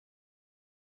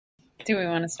Do we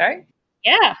want to start?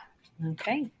 Yeah.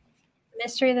 Okay.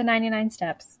 Mystery of the 99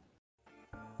 Steps.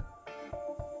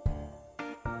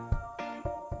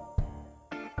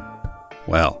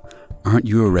 Well, aren't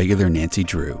you a regular Nancy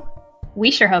Drew? We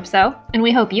sure hope so, and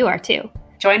we hope you are too.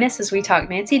 Join us as we talk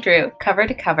Nancy Drew cover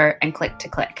to cover and click to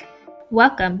click.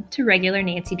 Welcome to Regular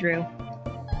Nancy Drew.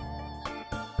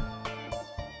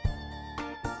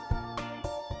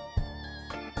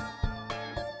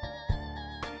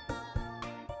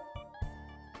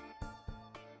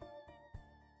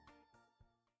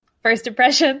 First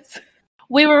impressions.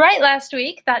 We were right last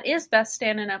week. That is Bess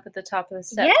standing up at the top of the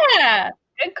steps. Yeah,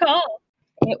 good call.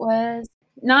 It was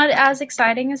not as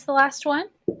exciting as the last one.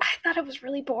 I thought it was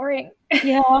really boring.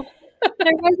 Yeah.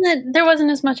 There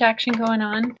wasn't as much action going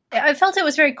on. I felt it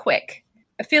was very quick.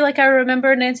 I feel like I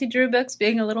remember Nancy Drew books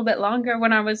being a little bit longer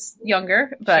when I was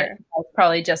younger, but Sure.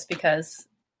 probably just because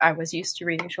I was used to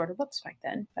reading shorter books back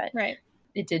then. But Right.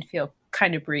 it did feel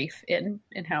kind of brief in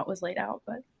how it was laid out.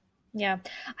 But Yeah.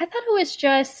 I thought it was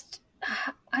just,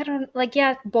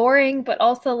 boring, but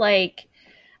also I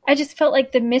just felt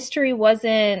like the mystery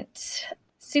wasn't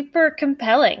super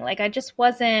compelling. I just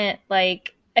wasn't I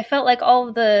felt like all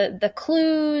of the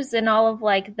clues and all of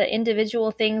the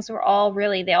individual things were all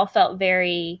really, they all felt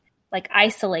very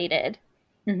isolated.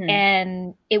 mm-hmm.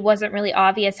 And it wasn't really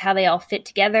obvious how they all fit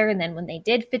together. And then when they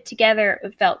did fit together,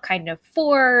 it felt kind of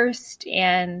forced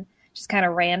and just kind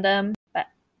of random. But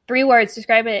 3 words,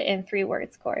 describe it in 3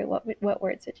 words, Corey. What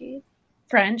words would you use?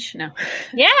 French? No.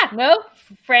 Yeah, no,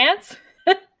 France,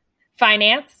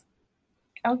 finance.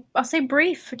 I'll say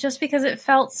brief, just because it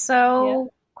felt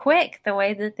so quick the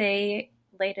way that they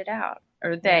laid it out.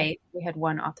 Or we had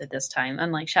one author this time.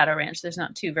 Unlike Shadow Ranch, there's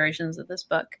not 2 versions of this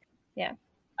book. Yeah.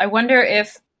 I wonder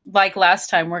if, like last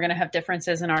time, we're going to have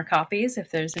differences in our copies,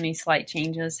 if there's any slight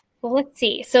changes. Well, let's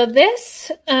see. So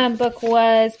this book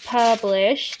was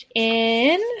published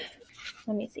in,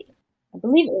 let me see. I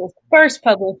believe it was first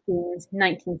published in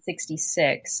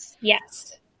 1966.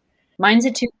 Yes. Mine's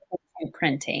a 2002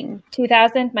 printing.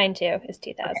 2000? Mine too is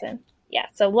 2000. Okay. Yeah,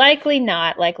 so likely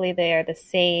not. Likely they are the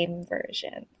same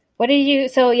version.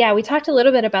 We talked a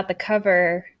little bit about the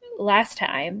cover last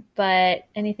time, but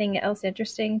anything else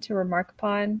interesting to remark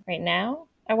upon right now?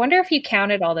 I wonder if you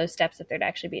counted all those steps, if there'd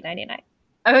actually be 99.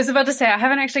 I was about to say, I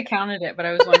haven't actually counted it, but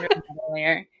I was wondering that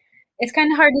earlier. It's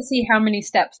kind of hard to see how many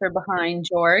steps are behind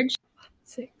George.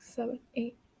 6, 7,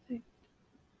 8, 9.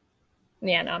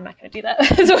 Yeah, no, I'm not going to do that.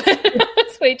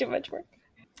 It's way too much work.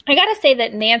 I got to say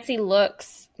that Nancy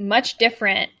looks much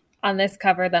different on this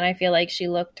cover than I feel like she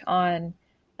looked on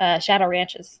Shadow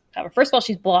Ranch's cover. First of all,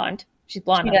 she's blonde. She's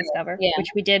blonde on this cover, which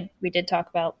we did talk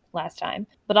about last time.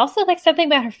 But also, something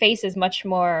about her face is much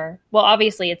more. Well,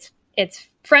 obviously, it's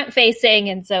front facing,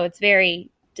 and so it's very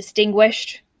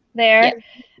distinguished there.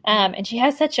 Yeah. And she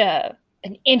has such an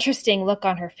interesting look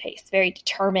on her face, very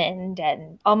determined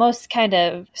and almost kind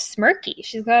of smirky.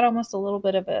 She's got almost a little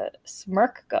bit of a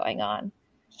smirk going on.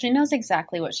 She knows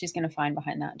exactly what she's going to find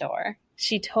behind that door.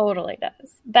 She totally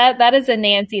does. That is a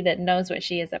Nancy that knows what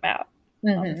she is about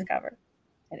on this cover.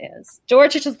 It is.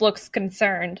 George just looks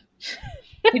concerned.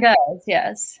 She does,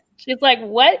 yes. She's like,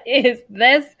 what is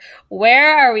this?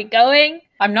 Where are we going?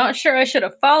 I'm not sure I should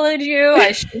have followed you.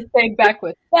 I should have stayed back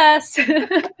with Bess.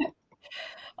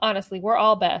 Honestly, we're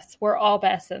all Bess. We're all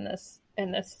Bess in this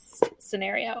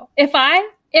scenario. I've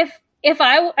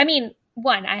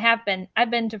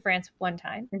been to France one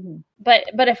time, but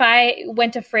if I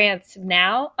went to France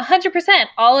now, 100%,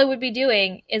 all I would be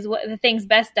doing is what the things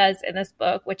Bess does in this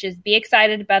book, which is be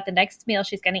excited about the next meal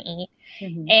she's going to eat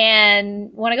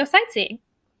and want to go sightseeing.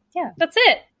 Yeah, that's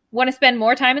it. Want to spend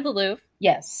more time at the Louvre.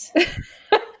 Yes.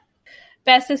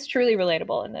 Bess is truly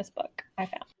relatable in this book, I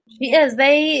found. She is.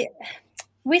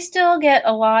 We still get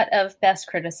a lot of Bess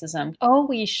criticism. Oh,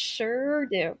 we sure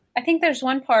do. I think there's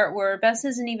one part where Bess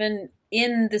isn't even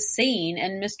in the scene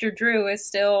and Mr. Drew is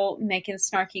still making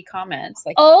snarky comments.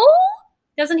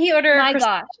 Doesn't he order my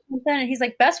gosh. And he's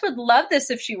like, Bess would love this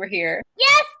if she were here.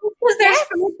 Yes! Because there's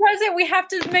food present, we have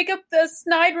to make up the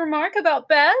snide remark about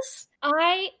Bess.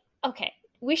 Okay,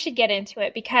 we should get into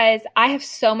it because I have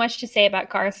so much to say about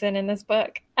Carson in this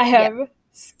book. I have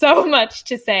so much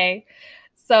to say.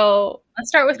 So let's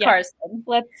start with Carson.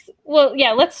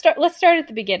 Let's start at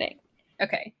the beginning.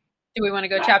 Okay. Do we want to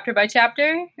go chapter by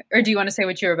chapter, or do you want to say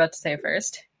what you were about to say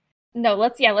first? No,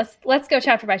 let's go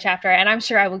chapter by chapter, and I'm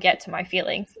sure I will get to my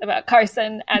feelings about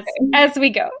Carson as we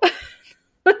go.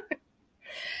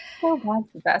 Well,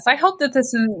 that's the best. I hope that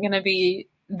this isn't going to be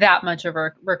that much of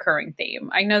a recurring theme.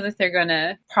 I know that they're going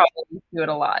to probably do it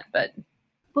a lot, but...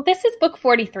 Well, this is book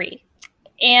 43.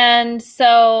 And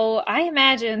so I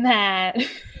imagine that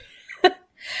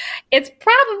It's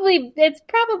probably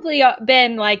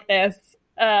been like this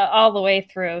all the way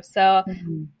through. So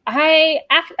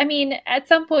I mean, at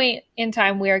some point in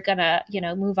time, we're gonna,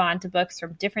 move on to books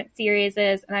from different series,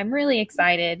 and I'm really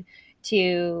excited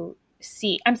to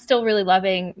see. I'm still really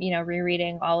loving,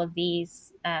 rereading all of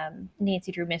these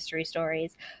Nancy Drew mystery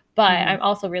stories, but I'm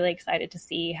also really excited to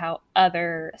see how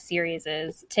other series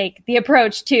take the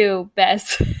approach to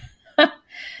Bess.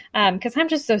 Because I'm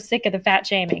just so sick of the fat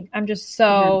shaming. I'm just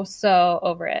so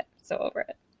over it. So over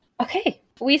it. Okay.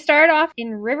 We start off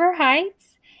in River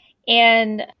Heights,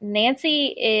 and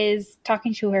Nancy is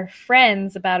talking to her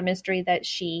friends about a mystery that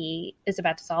she is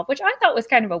about to solve, which I thought was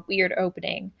kind of a weird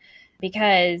opening,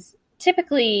 because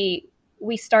typically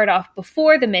we start off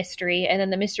before the mystery, and then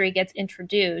the mystery gets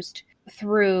introduced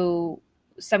through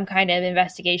some kind of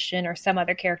investigation, or some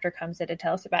other character comes in to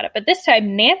tell us about it. But this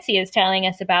time Nancy is telling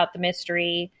us about the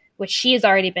mystery, which she has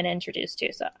already been introduced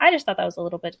to. So I just thought that was a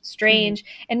little bit strange.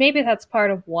 And maybe that's part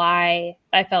of why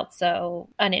I felt so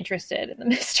uninterested in the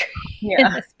mystery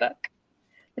in this book.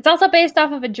 It's also based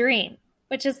off of a dream,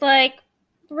 which is like,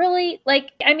 really,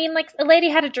 like, I mean, like, a lady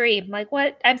had a dream. Like,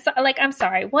 what? I'm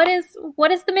sorry. What is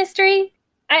the mystery?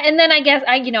 And then I guess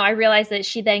I realized that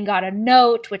she then got a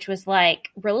note, which was like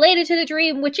related to the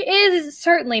dream, which is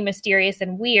certainly mysterious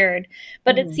and weird.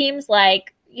 But it seems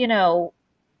like,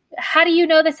 how do you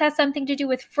know this has something to do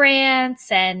with France?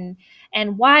 And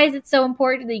why is it so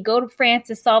important that you go to France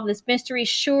to solve this mystery?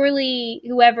 Surely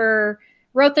whoever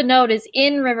wrote the note is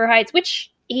in River Heights,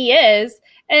 which he is.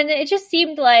 And it just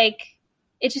seemed like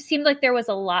there was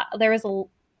a lot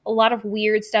of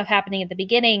weird stuff happening at the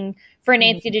beginning for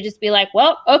Nancy to just be like,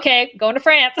 well, okay, going to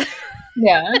France.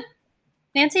 Yeah.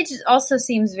 Nancy just also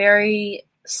seems very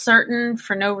certain,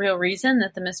 for no real reason,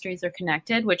 that the mysteries are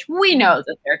connected, which we know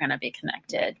that they're going to be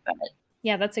connected. But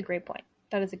yeah, that's a great point.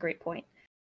 That is a great point.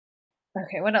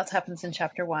 Okay, what else happens in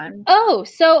chapter 1? Oh,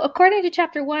 so according to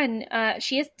chapter 1,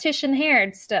 she is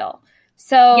Titian-haired still.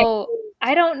 So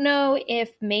I don't know if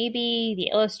maybe the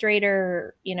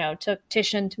illustrator, took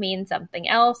Titian to mean something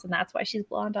else, and that's why she's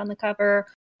blonde on the cover.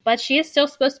 But she is still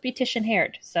supposed to be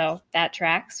Titian-haired, so that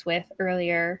tracks with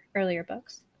earlier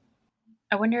books.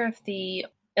 I wonder if the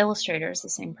illustrator is the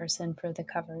same person for the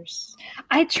covers.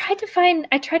 I tried to find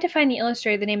the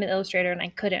illustrator, the name of the illustrator, and I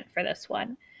couldn't for this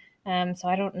one. So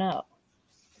I don't know.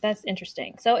 That's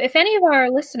interesting. So if any of our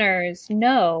listeners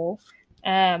know,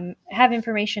 have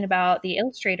information about the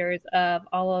illustrators of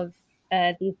all of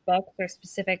these books or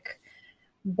specific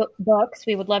books,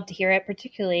 we would love to hear it,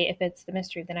 particularly if it's the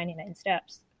Mystery of the 99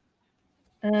 Steps.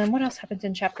 What else happens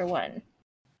in chapter 1?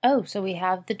 Oh, so we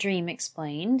have the dream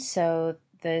explained. So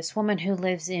this woman who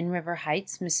lives in River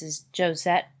Heights, Mrs.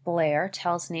 Josette Blair,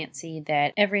 tells Nancy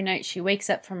that every night she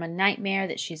wakes up from a nightmare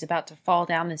that she's about to fall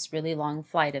down this really long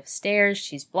flight of stairs.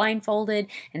 She's blindfolded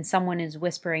and someone is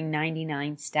whispering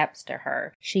 99 steps to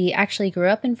her. She actually grew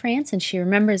up in France and she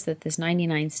remembers that this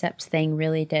 99 steps thing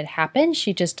really did happen.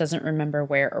 She just doesn't remember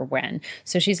where or when.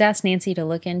 So she's asked Nancy to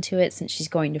look into it since she's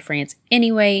going to France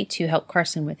anyway to help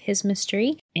Carson with his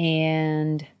mystery.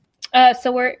 And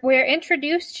so we're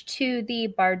introduced to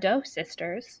the Bardot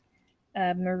sisters,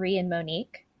 Marie and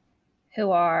Monique,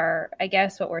 who are, I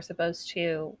guess, what we're supposed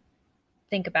to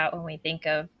think about when we think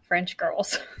of French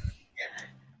girls.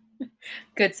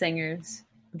 Good singers,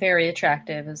 very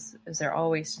attractive, as they're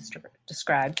always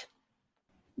described.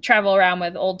 Travel around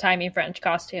with old-timey French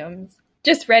costumes,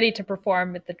 just ready to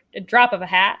perform with a drop of a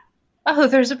hat. Oh,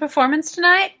 there's a performance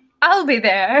tonight? I'll be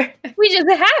there. We just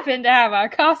happen to have our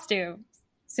costumes.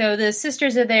 So the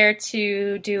sisters are there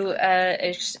to do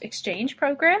an exchange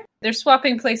program. They're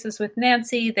swapping places with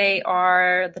Nancy. They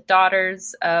are the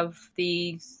daughters of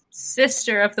the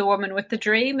sister of the woman with the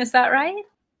dream. Is that right?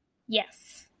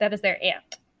 Yes, that is their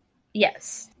aunt.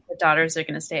 Yes. The daughters are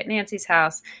going to stay at Nancy's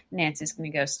house. Nancy's going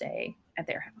to go stay at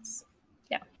their house.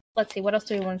 Yeah. Let's see. What else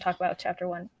do we want to talk about with chapter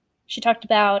 1? She talked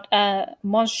about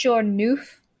Monsieur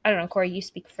Neuf. I don't know, Corey, you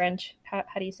speak French. How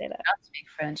do you say that? I don't speak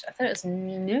French. I thought it was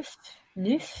Neuf.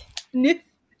 Neuf.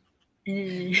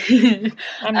 I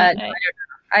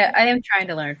am trying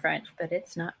to learn French, but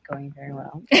it's not going very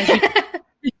well.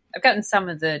 I've gotten some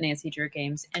of the Nancy Drew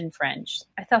games in French.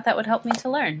 I thought that would help me to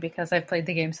learn because I've played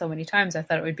the game so many times. I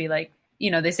thought it would be like,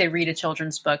 they say read a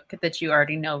children's book that you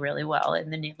already know really well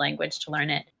in the new language to learn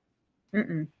it.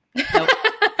 Nope.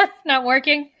 Not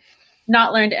working?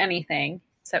 Not learned anything,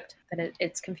 except that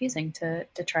it's confusing to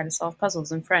try to solve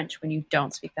puzzles in French when you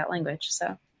don't speak that language.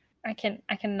 So I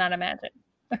cannot imagine.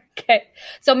 Okay.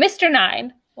 So Mr.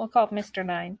 Nine, we'll call it Mr.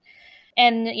 Nine.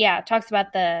 And yeah, talks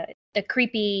about the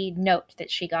creepy note that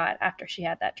she got after she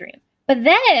had that dream. But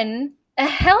then a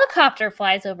helicopter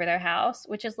flies over their house,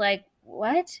 which is like,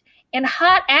 what? And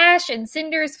hot ash and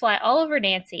cinders fly all over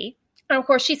Nancy. And of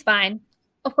course, she's fine.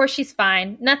 Of course, she's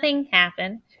fine. Nothing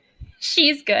happened.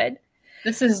 She's good.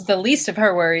 This is the least of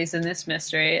her worries in this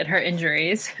mystery and her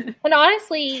injuries. And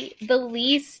honestly, the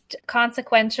least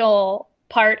consequential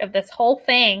part of this whole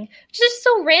thing, which is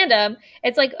so random.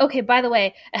 It's like, okay, by the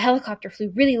way, a helicopter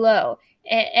flew really low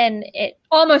and it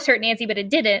almost hurt Nancy, but it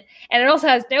didn't. And it also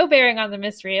has no bearing on the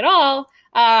mystery at all.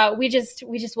 We just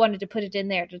wanted to put it in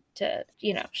there to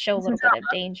show a little bit of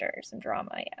danger, some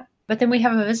drama, yeah. But then we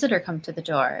have a visitor come to the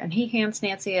door, and he hands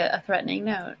Nancy a threatening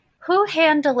note. Who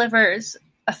hand delivers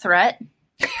a threat?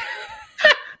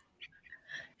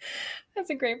 That's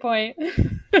a great point. Who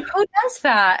does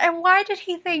that? And why did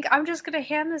he think, I'm just going to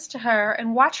hand this to her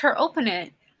and watch her open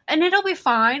it, and it'll be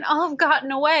fine. I'll have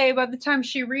gotten away by the time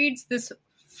she reads this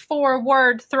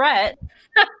 4-word threat.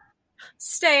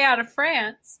 Stay out of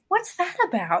France. What's that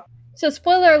about? So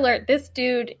spoiler alert, this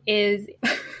dude is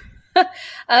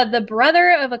the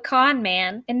brother of a con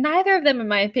man, and neither of them, in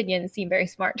my opinion, seem very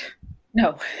smart.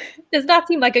 No. Does not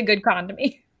seem like a good con to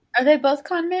me. Are they both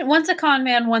con men? One's a con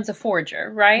man, one's a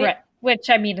forger, right? Right. Which,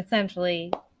 I mean,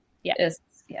 essentially, yeah.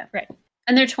 Yeah. Right.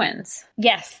 And they're twins.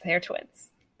 Yes, they're twins.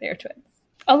 They're twins.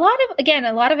 A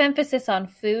lot of emphasis on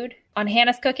food, on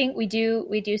Hannah's cooking. We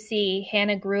do see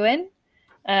Hannah Gruen,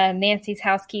 Nancy's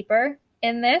housekeeper,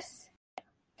 in this.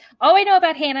 All I know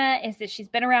about Hannah is that she's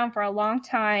been around for a long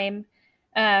time.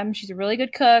 She's a really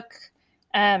good cook.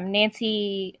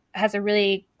 Nancy has a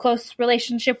really close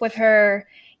relationship with her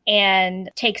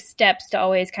and takes steps to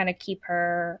always kind of keep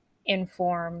her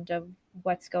informed of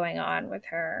what's going on with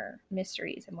her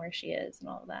mysteries and where she is and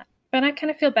all of that. But I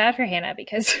kind of feel bad for Hannah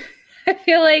because I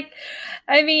feel like,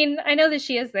 I mean, I know that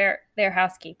she is their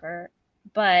housekeeper,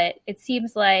 but it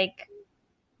seems like,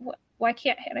 why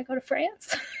can't Hannah go to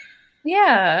France?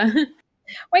 Yeah.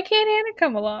 Why can't Hannah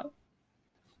come along?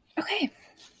 Okay.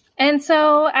 And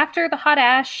so after the hot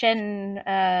ash and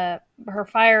her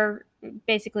fire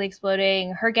basically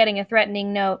exploding, her getting a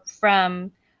threatening note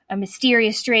from a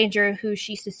mysterious stranger who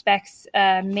she suspects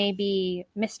may be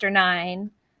Mr. Nine.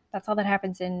 That's all that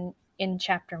happens in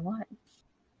chapter 1.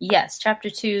 Yes, chapter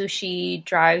 2, she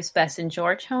drives Bess and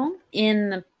George home. In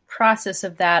the process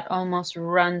of that, almost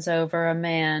runs over a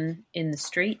man in the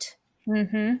street.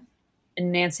 Mm-hmm.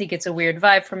 And Nancy gets a weird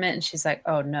vibe from it, and she's like,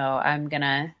 oh no, I'm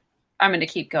gonna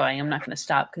keep going. I'm not gonna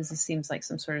stop because this seems like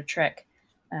some sort of trick.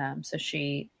 So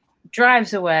she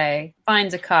drives away,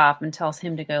 finds a cop, and tells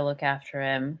him to go look after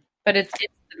him. But it's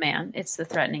the man. It's the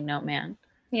threatening note man.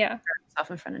 Yeah.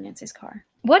 Off in front of Nancy's car.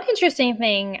 One interesting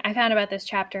thing I found about this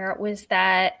chapter was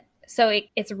that, so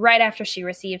it's right after she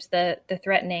receives the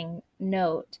threatening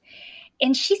note,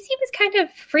 and she seems kind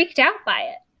of freaked out by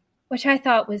it, which I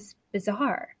thought was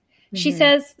bizarre. Mm-hmm. She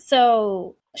says,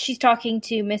 so she's talking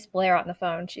to Miss Blair on the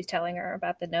phone. She's telling her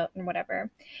about the note and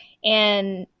whatever.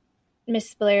 And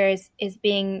Miss Blair is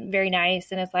being very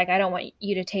nice and is like, I don't want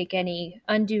you to take any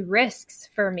undue risks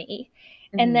for me.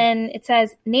 Mm-hmm. And then it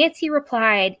says, Nancy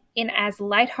replied in as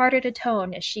lighthearted a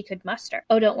tone as she could muster.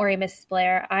 Oh, don't worry, Mrs.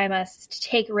 Blair. I must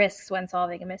take risks when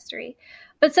solving a mystery.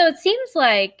 But so it seems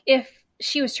like if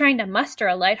she was trying to muster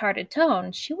a lighthearted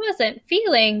tone, she wasn't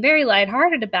feeling very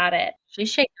lighthearted about it. She's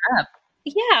shaken up.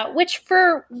 Yeah, which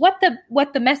for what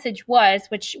the message was,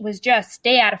 which was just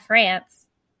stay out of France,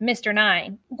 Mr.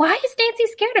 Nine. Why is Nancy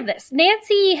scared of this?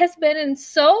 Nancy has been in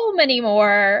so many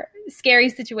more scary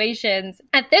situations.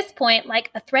 At this point,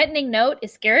 like, a threatening note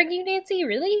is scaring you, Nancy?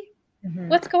 Really? Mm-hmm.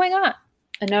 What's going on?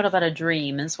 A note about a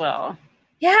dream as well.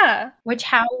 Yeah. Which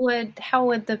how would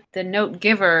the note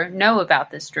giver know about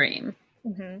this dream?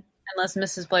 Mm-hmm. Unless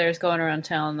Mrs. Blair is going around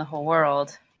telling the whole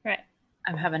world. Right.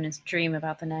 I'm having this dream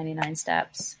about the 99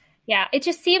 steps. Yeah, it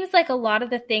just seems like a lot of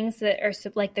the things that are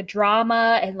like the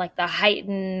drama and like the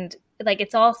heightened, like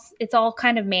it's all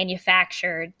kind of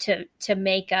manufactured to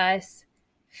make us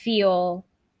feel,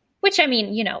 which, I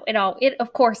mean, you know, it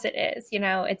of course it is, you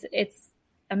know, it's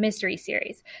a mystery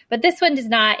series, but this one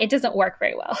doesn't work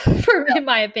very well in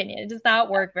my opinion. It does not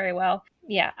work very well.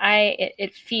 Yeah,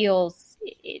 it feels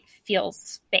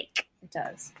fake. It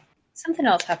does. Something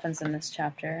else happens in this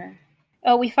chapter.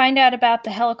 Oh, we find out about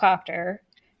the helicopter.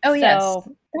 Oh, yes.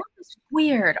 That was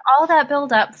weird. All that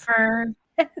build up for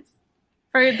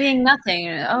it being nothing.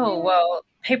 Oh, well,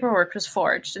 paperwork was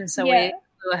forged, and so we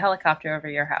flew a helicopter over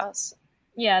your house.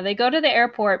 Yeah, they go to the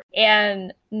airport,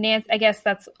 and Nancy, I guess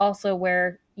that's also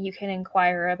where you can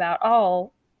inquire about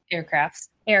all aircrafts,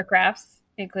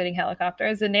 including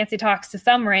helicopters. And Nancy talks to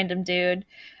some random dude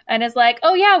and is like,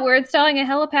 oh, yeah, we're installing a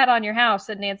helipad on your house.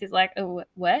 And Nancy's like, oh,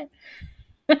 what?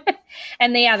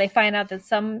 And they find out that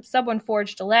someone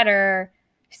forged a letter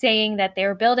saying that they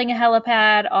were building a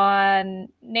helipad on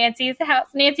Nancy's house,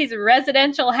 Nancy's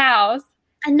residential house.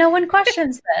 And no one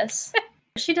questions this.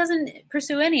 She doesn't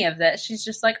pursue any of this. She's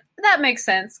just like, that makes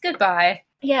sense. Goodbye.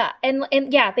 Yeah, and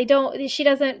yeah, she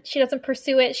doesn't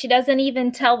pursue it. She doesn't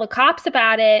even tell the cops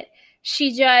about it.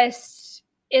 She just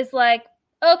is like,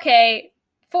 okay,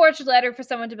 forged letter for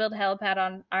someone to build a helipad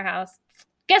on our house.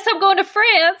 Guess I'm going to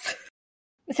France.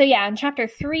 So yeah, in chapter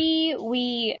 3,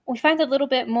 we find a little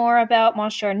bit more about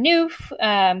Monsieur Neuf,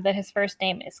 that his first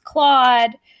name is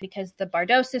Claude, because the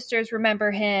Bardot sisters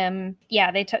remember him.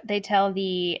 Yeah, they tell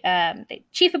the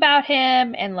chief about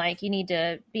him, and like, you need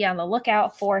to be on the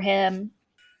lookout for him.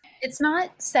 It's not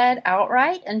said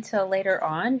outright until later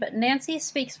on, but Nancy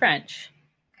speaks French.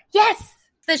 Yes!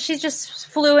 That she just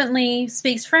fluently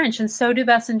speaks French, and so do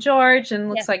Bess and George, and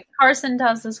looks like Carson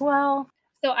does as well.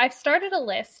 So I've started a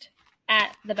list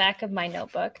at the back of my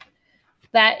notebook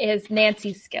that is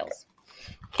Nancy's skills.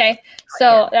 Okay,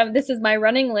 so this is my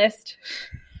running list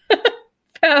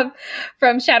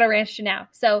from Shadow Ranch to now.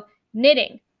 So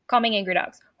knitting, calming angry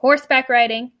dogs, horseback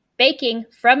riding, baking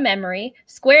from memory,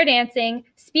 square dancing,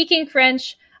 speaking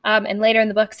French, and later in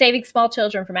the book, saving small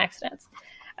children from accidents.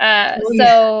 I'm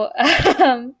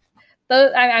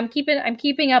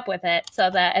keeping up with it so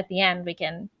that at the end we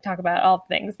can talk about all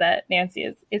the things that Nancy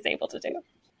is able to do.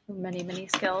 Many, many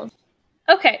skills.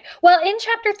 Okay. Well, in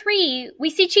chapter 3, we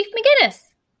see Chief McGinnis.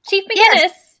 Chief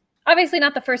McGinnis, obviously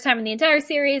not the first time in the entire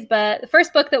series, but the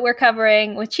first book that we're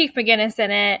covering with Chief McGinnis in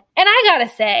it. And I gotta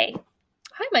say,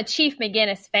 I'm a Chief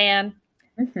McGinnis fan.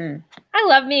 Mm-hmm. I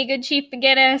love me a good Chief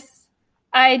McGinnis.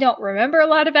 I don't remember a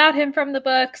lot about him from the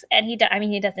books, and he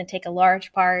doesn't take a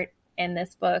large part in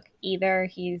this book either.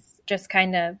 He's just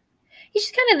kind of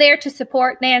there to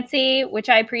support Nancy, which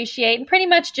I appreciate, and pretty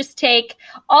much just take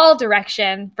all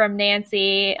direction from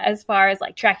Nancy as far as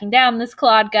like tracking down this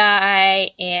Claude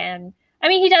guy. And I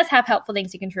mean, he does have helpful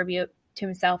things to contribute to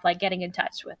himself, like getting in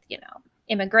touch with,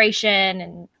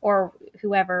 immigration or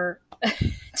whoever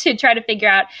to try to figure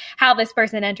out how this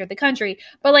person entered the country.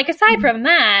 But like, aside from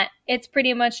that, it's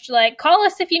pretty much like, call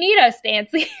us if you need us,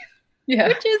 Nancy. Yeah.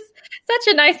 Which is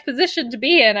such a nice position to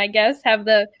be in, I guess, have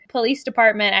the police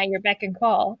department at your beck and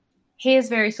call. He is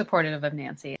very supportive of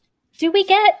Nancy. Do we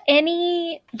get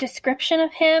any description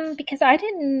of him? Because I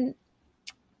didn't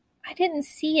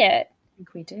see it. I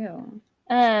think we do.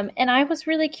 And I was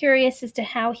really curious as to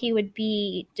how he would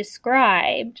be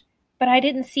described, but I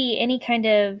didn't see any kind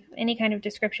of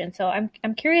description. So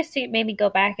I'm curious to maybe go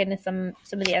back into some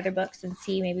of the other books and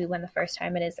see maybe when the first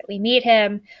time it is that we meet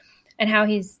him and how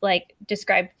he's like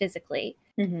described physically.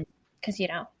 Because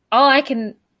all I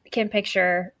can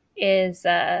picture is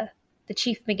the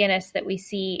Chief McGinnis that we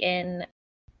see in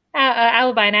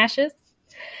Alibi and Ashes.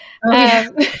 Oh, yeah.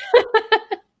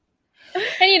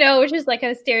 And which is like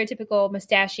a stereotypical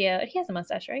mustachioed. He has a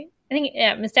mustache, right? I think,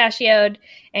 yeah, mustachioed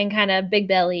and kind of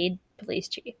big-bellied police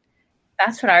chief.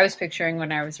 That's what I was picturing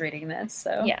when I was reading this.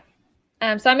 So yeah.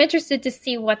 So I'm interested to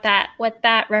see what that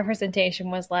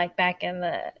representation was like back in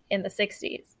the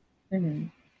 60s. Mm-hmm.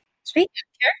 Speaking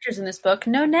of characters in this book,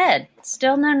 no Ned.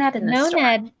 Still no Ned in this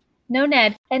story. No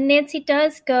Ned. And Nancy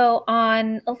does go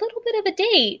on a little bit of a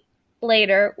date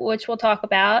later, which we'll talk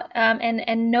about,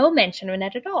 and no mention of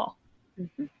Ned at all.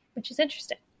 Mm-hmm. Which is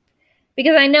interesting,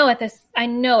 because I know at this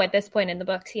point in the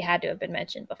books he had to have been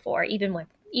mentioned before,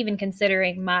 even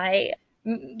considering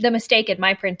the mistake in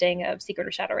my printing of Secret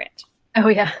of Shadow Ranch. Oh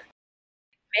yeah,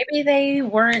 maybe they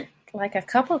weren't like a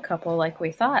couple like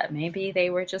we thought. Maybe they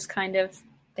were just kind of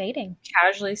dating,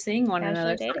 casually seeing one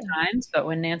another sometimes. But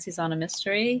when Nancy's on a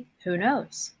mystery, who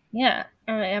knows? Yeah,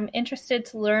 I'm interested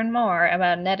to learn more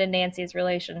about Ned and Nancy's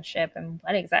relationship and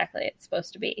what exactly it's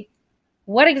supposed to be.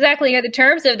 What exactly are the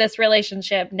terms of this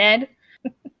relationship, Ned?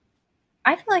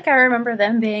 I feel like I remember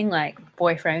them being like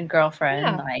boyfriend,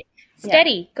 girlfriend, like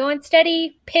steady, going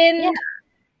steady, pinned,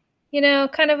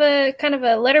 kind of a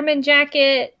Letterman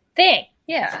jacket thing.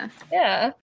 Yeah.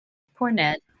 Yeah. Poor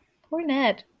Ned.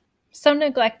 So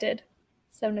neglected.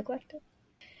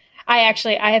 I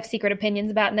have secret opinions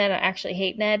about Ned. I actually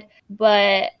hate Ned,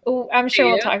 but I'm sure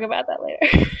we'll talk about that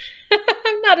later.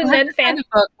 I'm not a Ned fan. A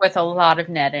book with a lot of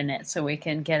Ned in it, so we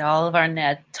can get all of our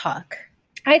Ned talk.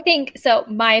 I think so.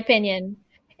 My opinion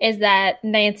is that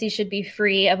Nancy should be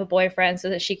free of a boyfriend so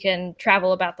that she can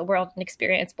travel about the world and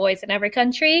experience boys in every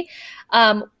country.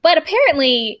 But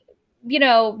apparently,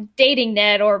 dating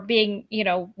Ned or being,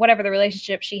 whatever the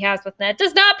relationship she has with Ned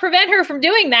does not prevent her from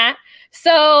doing that.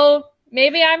 So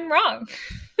maybe I'm wrong.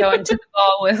 Going to the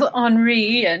ball with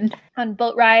Henri and on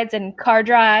boat rides and car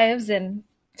drives and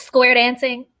square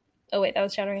dancing. Oh wait, that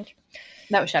was Shadowrange.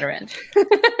 That was Shadowrange.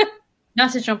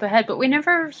 Not to jump ahead, but we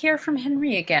never hear from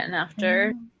Henry again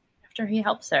after he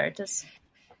helps her. Does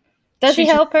he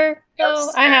help her?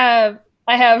 Oh, I have.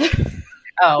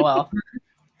 Oh well,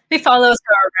 he follows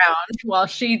her around while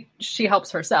she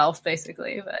helps herself,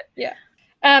 basically. But yeah.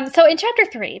 So in chapter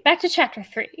 3, back to chapter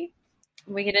 3,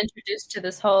 we get introduced to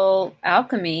this whole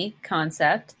alchemy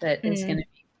concept that is going to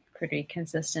be pretty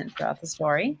consistent throughout the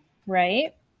story,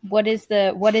 right? What is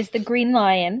the Green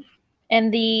Lion?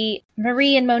 And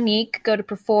Marie and Monique go to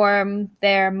perform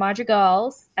their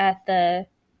madrigals at the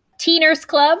Teeners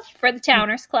Club for the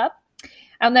Towners Club.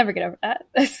 I'll never get over that.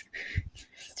 It's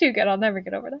too good. I'll never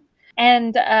get over that.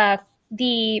 And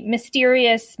the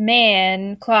mysterious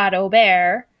man, Claude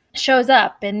Aubert, shows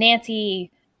up, and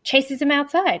Nancy chases him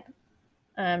outside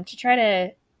to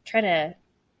try to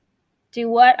do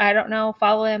what? I don't know.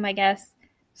 Follow him, I guess.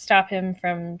 Stop him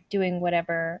from doing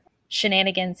whatever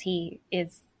shenanigans he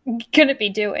is gonna be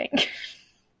doing.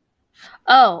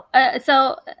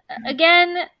 So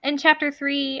again in chapter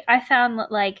 3, I found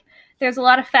that like there's a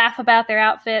lot of faff about their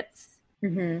outfits.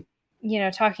 Mm-hmm. You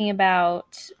know, talking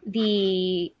about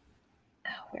where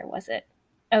was it?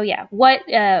 Oh yeah,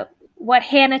 what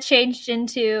Hannah changed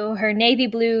into, her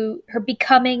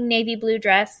becoming navy blue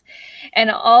dress, and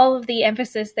all of the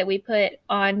emphasis that we put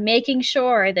on making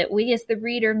sure that we as the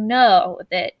reader know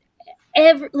that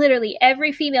literally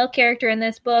every female character in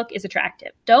this book is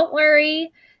attractive. Don't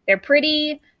worry, they're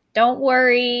pretty. Don't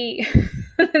worry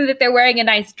that they're wearing a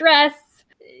nice dress.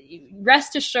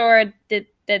 Rest assured that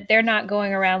they're not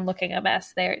going around looking a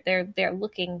mess. They're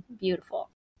looking beautiful.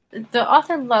 The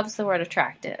author loves the word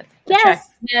attractive. Yes.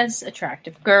 Attractiveness,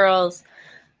 attractive girls,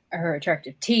 her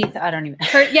attractive teeth. I don't even.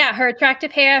 Her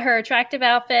attractive hair, her attractive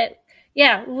outfit.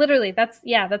 Yeah, literally. That's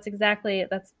exactly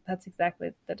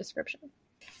the description.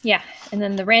 Yeah, and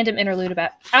then the random interlude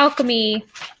about alchemy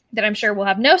that I'm sure will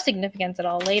have no significance at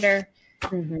all later.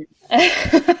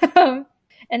 Mm-hmm.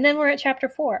 And then we're at chapter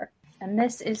 4. And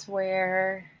this is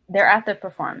where they're at the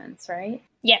performance, right?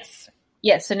 Yes.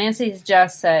 Yes, so Nancy's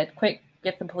just said, quick,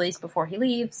 get the police before he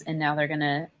leaves, and now they're going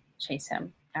to chase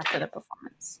him after the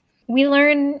performance. We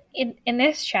learn in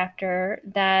this chapter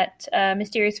that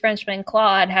mysterious Frenchman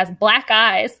Claude has black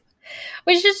eyes,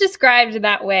 which is described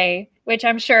that way, which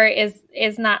I'm sure is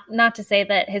not to say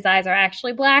that his eyes are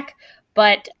actually black,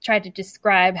 but tried to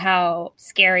describe how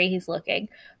scary he's looking.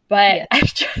 But yes. I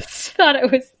just thought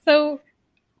it was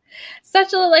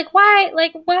such a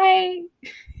why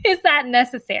is that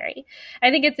necessary? I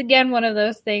think it's again one of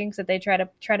those things that they try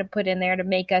to put in there to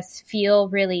make us feel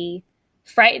really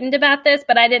frightened about this,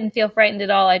 but I didn't feel frightened at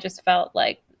all. I just felt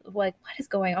like what is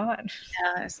going on?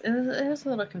 Yeah, it was a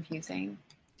little confusing.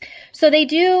 So they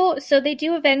do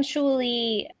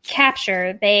eventually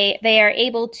capture. They are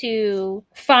able to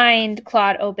find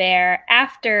Claude Aubert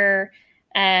after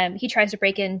he tries to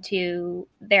break into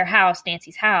their house,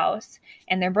 Nancy's house,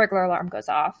 and their burglar alarm goes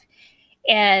off.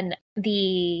 And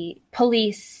the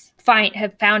police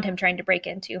have found him trying to break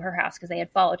into her house because they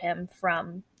had followed him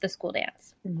from the school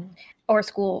dance or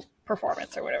school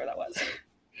performance or whatever that was.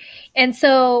 And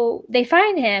so they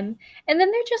find him, and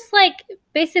then they're just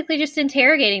basically just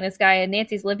interrogating this guy in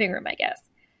Nancy's living room, I guess,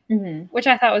 which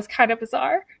I thought was kind of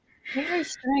bizarre. Very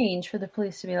strange for the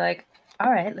police to be like, all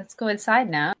right, let's go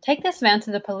inside now. Take this man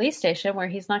to the police station where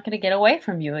he's not going to get away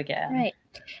from you again. Right.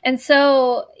 And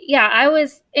so, yeah, I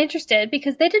was interested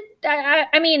because they did,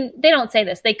 I mean, they don't say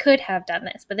this. They could have done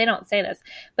this, but they don't say this.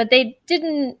 But they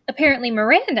didn't apparently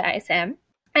Mirandize him.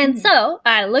 And so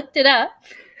I looked it up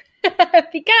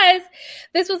because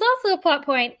this was also a plot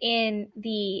point in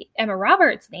the Emma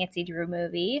Roberts Nancy Drew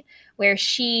movie where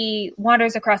she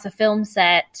wanders across a film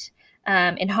set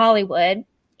in Hollywood,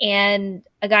 and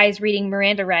a guy's reading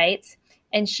Miranda rights,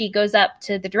 and she goes up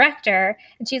to the director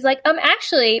and she's like,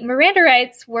 actually, Miranda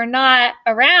rights were not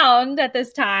around at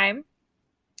this time.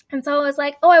 And so I was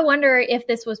like, I wonder if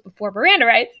this was before Miranda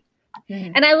rights.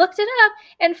 And I looked it up,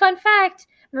 and fun fact,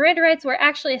 Miranda rights were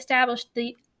actually established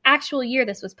the actual year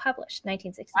this was published,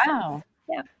 1967. Wow.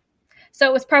 Yeah. So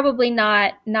it was probably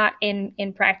not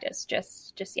in practice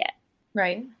just yet.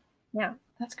 Right. Yeah.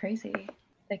 That's crazy.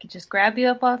 They could just grab you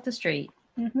up off the street.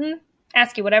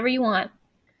 Ask you whatever you want.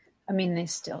 I mean, they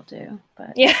still do,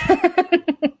 but yeah.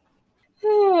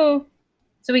 So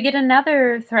we get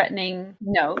another threatening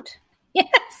note.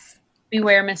 Yes.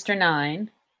 Beware, Mr. 9. And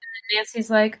Nancy's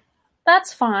like,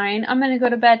 that's fine. I'm going to go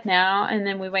to bed now. And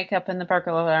then we wake up and the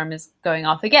burglar alarm is going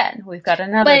off again. We've got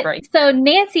another break. So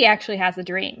Nancy actually has a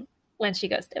dream when she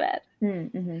goes to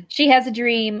bed. She has a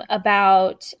dream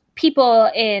about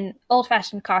people in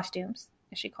old-fashioned costumes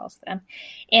as she calls them,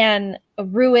 and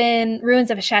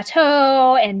ruins of a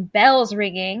chateau, and bells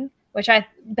ringing,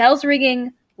 bells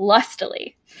ringing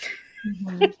lustily.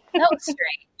 Mm-hmm. That was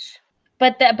strange.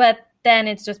 But then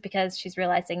it's just because she's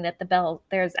realizing that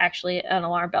there's actually an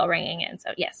alarm bell ringing, and so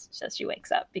she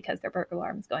wakes up because their burglar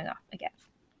alarm is going off again.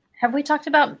 Have we talked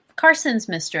about Carson's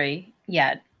mystery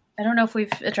yet? I don't know if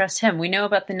we've addressed him. We know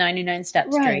about the 99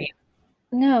 Steps dream.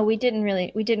 No, we didn't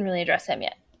really address him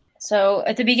yet. So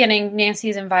at the beginning,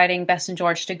 Nancy's inviting Bess and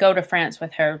George to go to France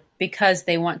with her because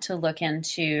they want to look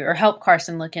into, or help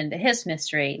Carson look into his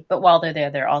mystery. But while they're there,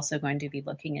 they're also going to be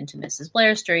looking into Mrs.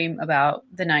 Blair's dream about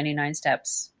the 99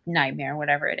 Steps nightmare,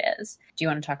 whatever it is. Do you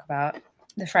want to talk about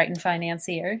the frightened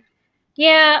financier?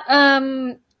 Yeah,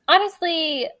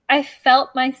 honestly, I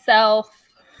felt myself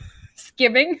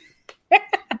skimming.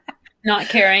 Not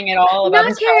caring at all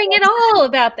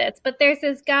about this. But there's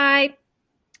this guy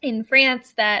in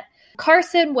France that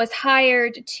Carson was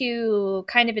hired to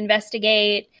kind of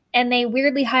investigate, and they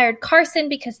weirdly hired Carson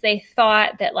because they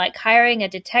thought that like hiring a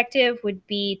detective would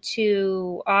be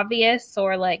too obvious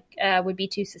or would be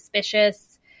too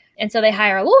suspicious. And so they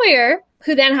hire a lawyer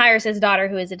who then hires his daughter,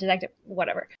 who is a detective,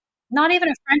 whatever. Not even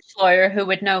a French lawyer who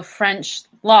would know French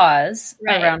laws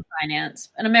around finance.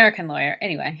 An American lawyer.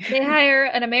 Anyway. They hire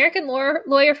an American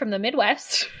lawyer from the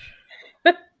Midwest,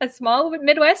 a small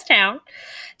Midwest town,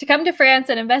 to come to France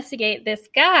and investigate this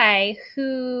guy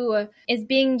who is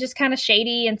being just kind of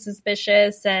shady and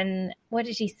suspicious. And what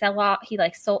did he sell off?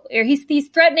 He's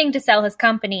threatening to sell his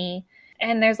company.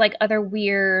 And there's like other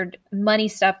weird money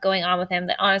stuff going on with him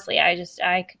that honestly,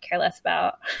 I could care less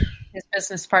about. His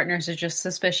business partners are just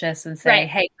suspicious and say,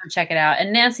 hey, come check it out.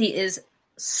 And Nancy is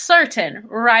certain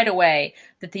right away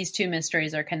that these two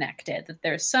mysteries are connected, that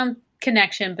there's some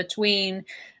connection between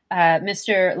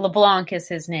Mr. LeBlanc is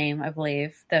his name, I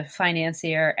believe, the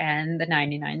financier, and the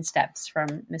 99 Steps from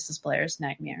Mrs. Blair's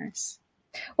nightmares.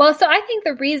 Well, so I think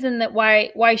the reason that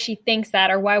why she thinks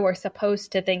that, or why we're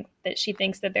supposed to think that she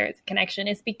thinks that there's a connection,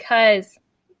 is because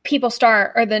people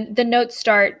start, or the notes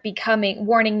start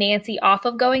warning Nancy off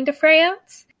of going to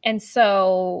France. And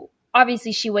so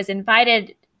obviously she was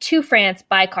invited to France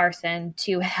by Carson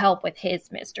to help with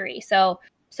his mystery. So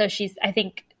I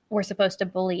think we're supposed to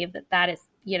believe that is,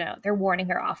 they're warning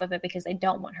her off of it because they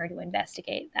don't want her to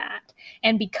investigate that.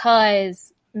 And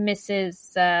because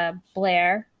Mrs.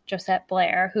 Blair, Josette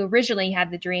Blair, who originally had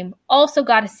the dream, also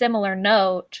got a similar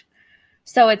note.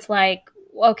 So it's like,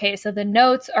 okay, so the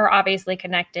notes are obviously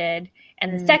connected.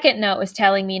 And the second note is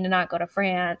telling me to not go to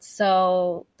France.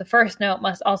 So the first note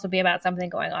must also be about something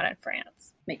going on in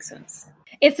France. Makes sense.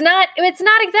 It's not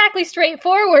exactly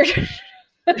straightforward.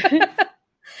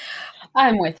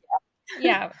 I'm with you.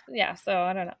 Yeah. So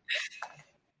I don't know.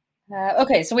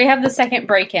 Okay, so we have the second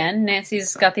break-in.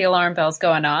 Nancy's got the alarm bells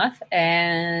going off,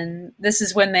 and this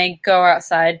is when they go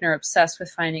outside and are obsessed with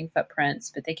finding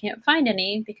footprints, but they can't find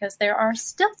any because there are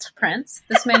stilt prints.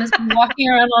 This man has been walking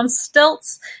around on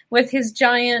stilts with his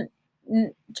giant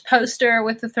poster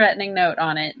with the threatening note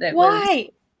on it.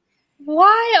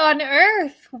 Why on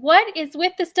earth? What is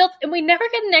with the stilts? And we never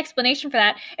get an explanation for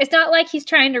that. It's not like he's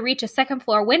trying to reach a second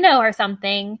floor window or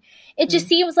something. It just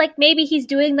seems like maybe he's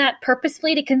doing that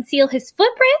purposefully to conceal his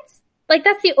footprints. Like,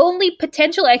 that's the only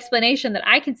potential explanation that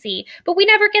I can see. But we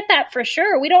never get that for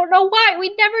sure. We don't know why.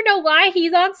 We never know why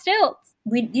he's on stilts.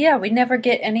 We never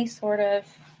get any sort of...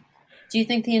 Do you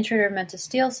think the intruder meant to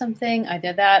steal something?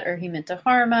 Either that or he meant to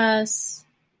harm us?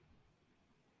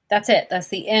 That's it. That's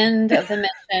the end of the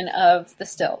mention of the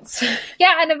stilts.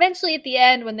 Yeah, and eventually at the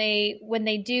end, when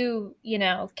they do,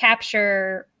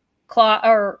 capture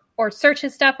Claude or search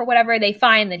his stuff or whatever, they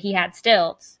find that he had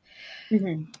stilts.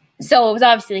 Mm-hmm. So it was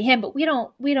obviously him, but we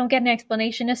don't get an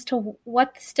explanation as to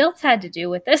what the stilts had to do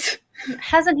with this.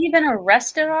 Hasn't he been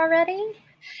arrested already?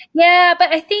 Yeah, but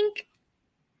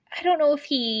I don't know if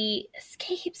he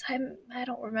escapes. I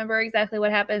don't remember exactly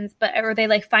what happens, but or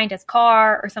they find his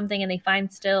car or something, and they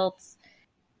find stilts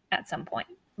at some point.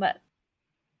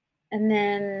 And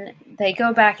then they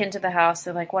go back into the house.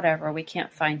 They're like, whatever, we can't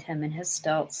find him and his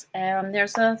stilts.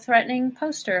 There's a threatening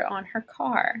poster on her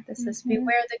car. This is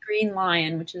Beware the Green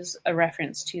Lion, which is a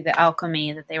reference to the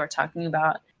alchemy that they were talking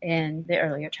about in the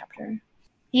earlier chapter.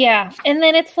 Yeah, and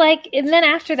then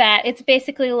after that, it's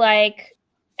basically like,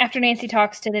 after Nancy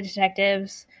talks to the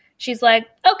detectives, she's like,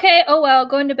 okay, oh well,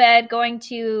 going to bed, going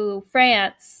to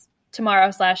France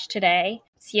tomorrow/today.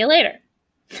 See you later.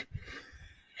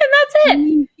 And that's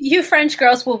it. You French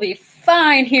girls will be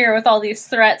fine here with all these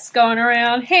threats going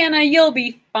around. Hannah, you'll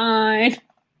be fine.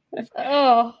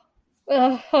 Oh,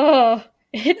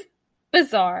 it's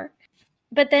bizarre.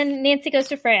 But then Nancy goes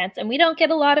to France, and we don't get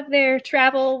a lot of their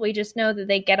travel. We just know that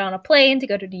they get on a plane to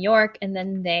go to New York, and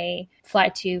then they fly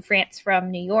to France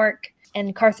from New York.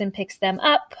 And Carson picks them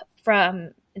up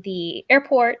from the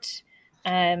airport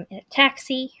in a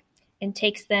taxi and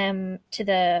takes them to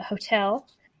the hotel.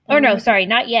 Oh, no, sorry,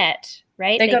 not yet,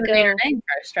 right? They go to Notre Dame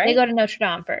first, right? They go to Notre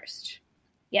Dame first.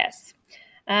 Yes.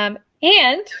 And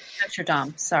Notre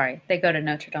Dame, sorry. They go to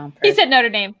Notre Dame first. He said Notre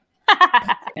Dame.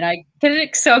 And I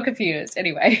get so confused.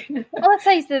 Anyway. Well, that's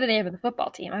how you say the name of the football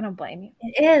team. I don't blame you.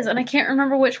 It is, and I can't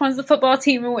remember which one's the football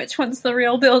team and which one's the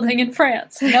real building in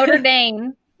France. Notre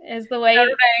Dame is the way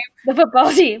the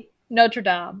football team. Notre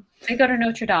Dame. They go to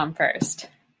Notre Dame first.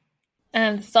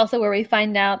 This is also where we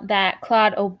find out that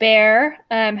Claude Aubert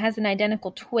has an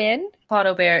identical twin. Claude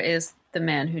Aubert is the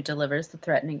man who delivers the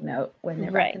threatening note when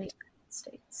they're back in the United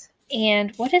States.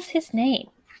 And what is his name?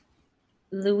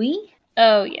 Louis?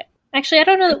 Oh, yeah. Actually, I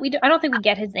don't know that I don't think we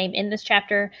get his name in this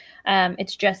chapter.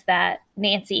 It's just that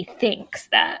Nancy thinks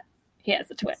that he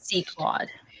has a twin. See Claude.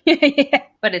 Yeah.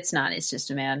 But it's not. It's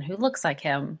just a man who looks like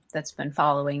him that's been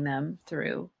following them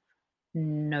through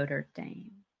Notre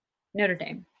Dame. Notre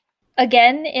Dame.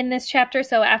 Again in this chapter,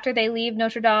 so after they leave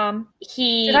Notre Dame,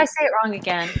 Did I say it wrong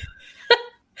again?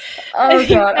 Oh,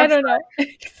 God. I don't know.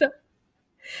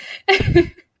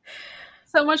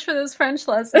 So much for those French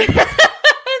lessons.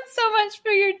 So much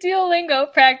for your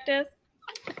Duolingo practice.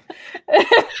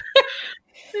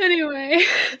 Anyway,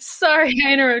 sorry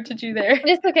I interrupted you there.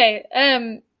 It's okay.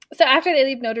 So after they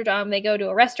leave Notre Dame, they go to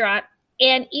a restaurant,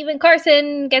 and even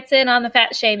Carson gets in on the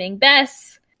fat shaming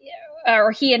Bess,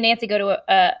 or he and Nancy go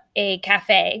to a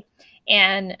cafe,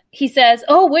 and he says,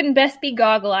 "Oh, wouldn't Bess be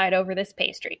goggle-eyed over this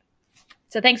pastry?"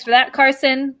 So thanks for that,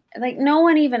 Carson. Like, no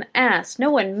one even asked.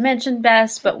 No one mentioned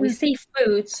Bess, but we see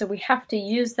food, so we have to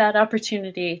use that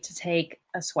opportunity to take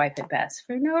a swipe at Bess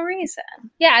for no reason.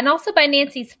 Yeah, and also by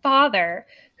Nancy's father,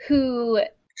 who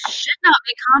should not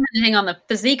be commenting on the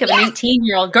physique of an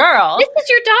 18-year-old girl. This is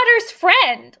your daughter's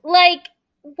friend. Like,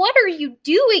 what are you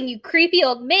doing, you creepy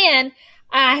old man?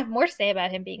 I have more to say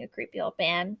about him being a creepy old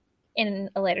man in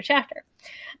a later chapter.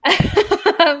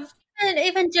 And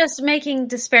even just making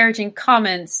disparaging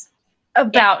comments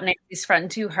about Nancy's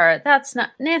friend to her, that's not,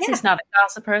 Nancy's not a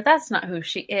gossiper. That's not who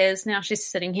she is. Now she's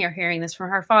sitting here hearing this from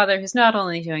her father, who's not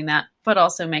only doing that, but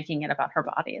also making it about her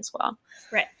body as well.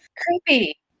 Right.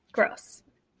 Creepy. Gross.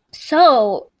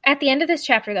 So at the end of this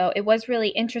chapter, though, it was really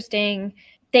interesting.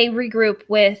 They regroup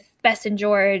with Bess and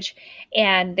George,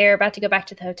 and they're about to go back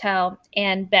to the hotel,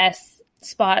 and Bess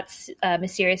spots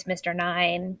mysterious Mr.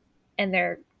 Nine, and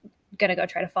they're going to go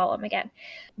try to follow him again.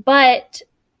 But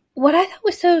what I thought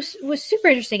was super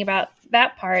interesting about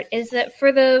that part is that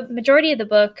for the majority of the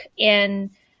book and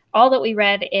all that we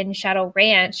read in Shadow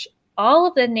Ranch, all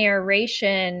of the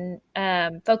narration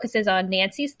focuses on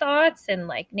Nancy's thoughts and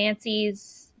like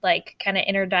Nancy's like kind of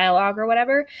inner dialogue or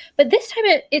whatever. But this time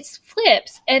it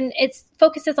flips and it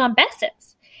focuses on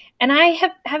Bess's. And I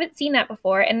haven't seen that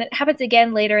before. And it happens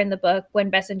again later in the book when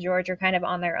Bess and George are kind of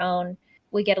on their own.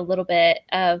 We get a little bit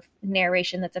of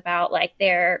narration that's about like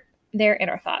their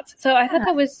inner thoughts. So I thought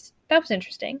that was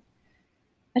interesting.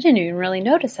 I didn't even really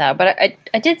notice that, but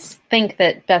I did think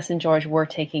that Bess and George were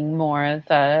taking more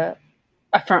of a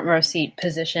front row seat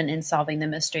position in solving the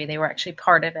mystery. They were actually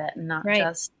part of it and not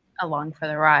just along for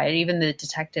the ride. Even the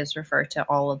detectives refer to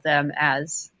all of them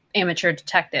as amateur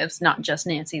detectives, not just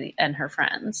Nancy and her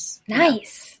friends.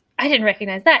 Nice. I didn't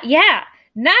recognize that. Yeah.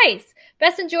 Nice.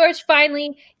 Bess and George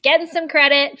finally getting some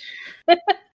credit.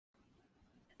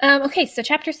 Okay, so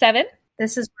chapter 7.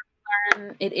 This is where we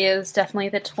learn it is definitely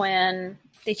the twin.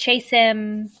 They chase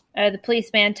him. The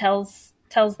policeman tells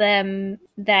them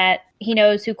that he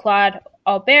knows who Claude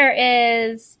Aubert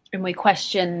is. And we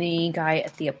question the guy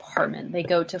at the apartment. They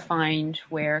go to find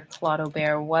where Claude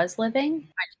Aubert was living,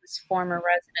 find his former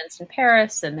residence in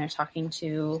Paris, and they're talking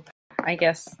to, I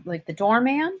guess, like the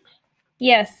doorman.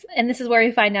 Yes, and this is where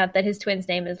we find out that his twin's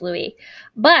name is Louis.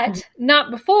 But not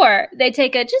before. They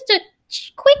take just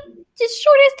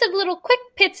shortest of little quick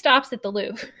pit stops at the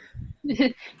Louvre.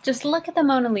 Just look at the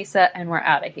Mona Lisa and we're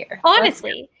out of here.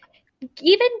 Honestly,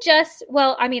 even just,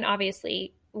 well, I mean,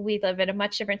 obviously, we live in a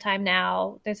much different time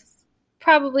now. There's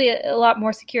probably a lot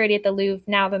more security at the Louvre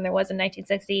now than there was in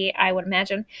 1960, I would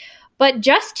imagine. But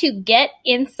just to get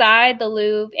inside the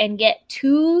Louvre and get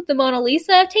to the Mona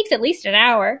Lisa takes at least an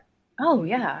hour. Oh,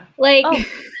 yeah. Like,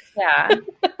 yeah.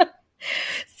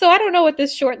 So I don't know what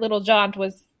this short little jaunt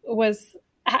was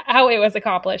how it was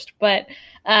accomplished, but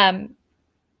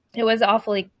it was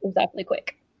awfully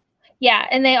quick. Yeah,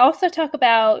 and they also talk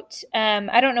about,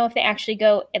 I don't know if they actually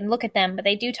go and look at them, but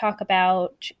they do talk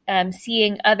about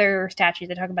seeing other statues.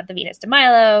 They talk about the Venus de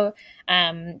Milo.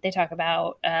 They talk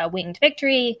about Winged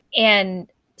Victory. And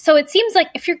so it seems like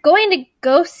if you're going to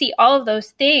go see all of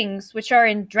those things, which are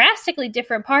in drastically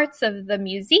different parts of the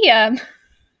museum,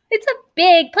 it's a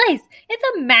big place.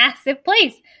 It's a massive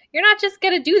place. You're not just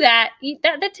going to do that.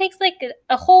 That takes like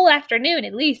a whole afternoon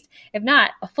at least, if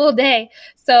not a full day.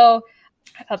 So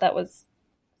I thought that was,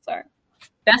 sorry.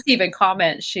 Beth even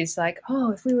comments, she's like,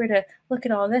 oh, if we were to look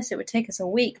at all this, it would take us a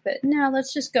week. But no,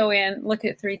 let's just go in, look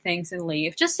at 3 things and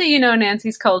leave. Just so you know,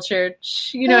 Nancy's cultured.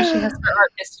 She has her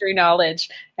art history knowledge.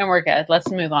 And we're good.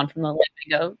 Let's move on from the lip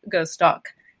and go stalk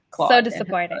Claude. So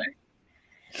disappointing.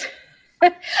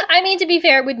 I mean, to be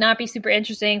fair, it would not be super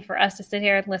interesting for us to sit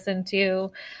here and listen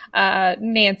to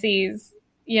Nancy's,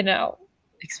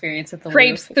 experience at the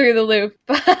crepes Louvre. Through the Louvre.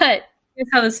 But here's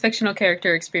how this fictional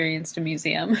character experienced a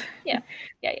museum. Yeah.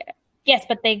 Yes,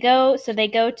 but they go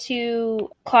to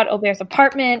Claude Aubert's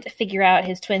apartment, figure out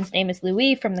his twin's name is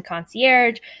Louis from the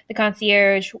concierge. The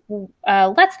concierge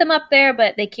lets them up there,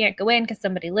 but they can't go in because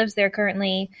somebody lives there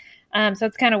currently. So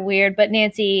it's kind of weird, but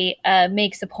Nancy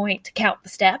makes a point to count the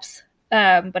steps.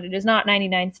 But it is not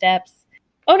 99 steps.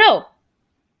 Oh no!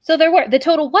 So the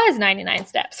total was 99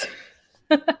 steps.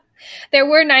 There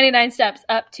were 99 steps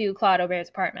up to Claude Aubert's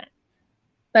apartment.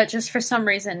 But just for some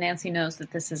reason, Nancy knows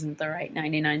that this isn't the right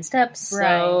 99 steps. Right.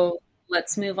 So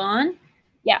let's move on.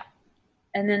 Yeah.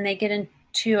 And then they get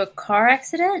into a car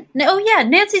accident. No, yeah,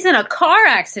 Nancy's in a car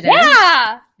accident.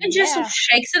 Yeah! And just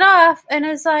shakes it off and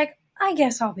is like, I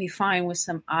guess I'll be fine with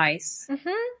some ice. Mm-hmm.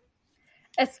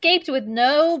 Escaped with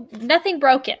nothing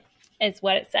broken is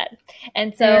what it said.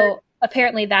 And so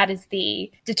apparently that is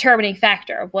the determining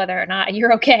factor of whether or not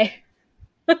you're okay.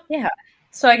 Yeah.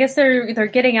 So I guess they're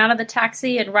getting out of the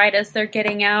taxi, and right as they're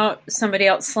getting out, somebody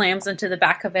else slams into the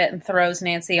back of it and throws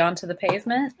Nancy onto the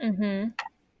pavement. Mm-hmm.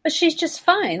 But she's just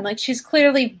fine. Like, she's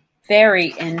clearly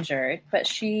very injured, but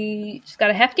she's got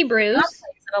a hefty bruise.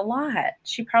 A lot.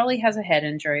 She probably has a head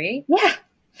injury. Yeah.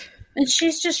 And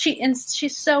she's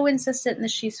so insistent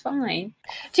that she's fine.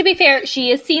 To be fair,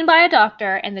 she is seen by a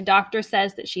doctor, and the doctor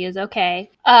says that she is okay.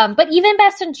 But even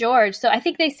Bess and George, so I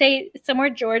think they say somewhere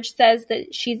George says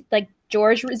that she's like,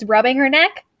 George is rubbing her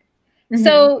neck. Mm-hmm.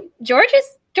 So George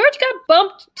got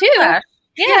bumped too.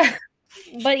 Yeah.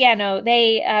 But yeah, no,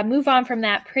 they move on from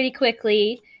that pretty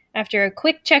quickly after a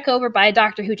quick check over by a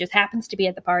doctor who just happens to be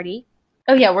at the party.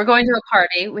 Oh, yeah, we're going to a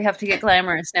party. We have to get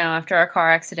glamorous now after our car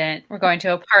accident. We're going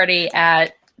to a party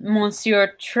at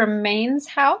Monsieur Tremaine's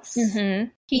house. Mm-hmm.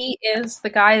 He is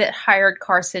the guy that hired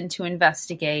Carson to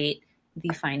investigate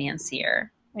the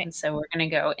financier. Right. And so we're going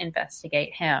to go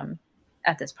investigate him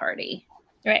at this party.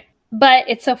 Right. But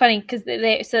it's so funny because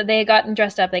they got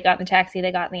dressed up, they got in the taxi,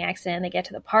 they got in the accident, they get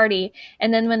to the party.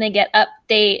 And then when they get up,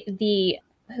 the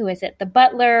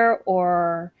butler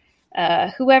or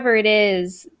whoever it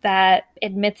is that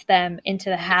admits them into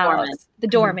the house, the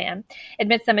doorman,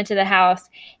 admits them into the house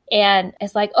and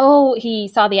is like, oh, he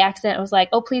saw the accident and was like,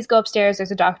 oh, please go upstairs.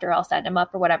 There's a doctor. I'll send him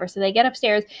up or whatever. So they get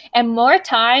upstairs and more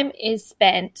time is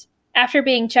spent after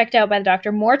being checked out by the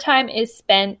doctor. More time is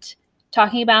spent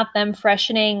talking about them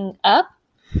freshening up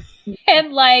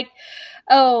and like,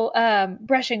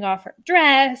 brushing off her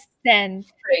dress and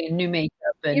new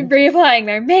makeup and reapplying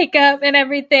their makeup and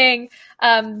everything.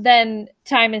 Then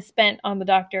time is spent on the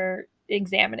doctor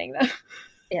examining them.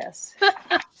 Yes.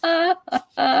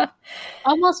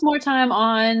 Almost more time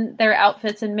on their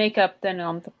outfits and makeup than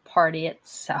on the party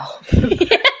itself.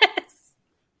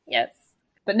 Yes.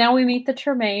 But now we meet the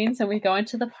Tremaines and we go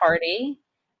into the party.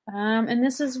 And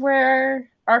this is where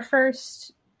our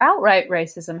first outright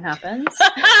racism happens.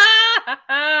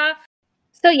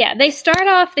 So yeah, they start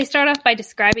off by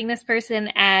describing this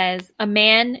person as a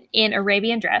man in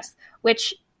Arabian dress,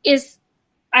 which is,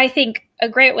 I think, a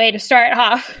great way to start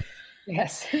off.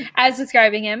 Yes. As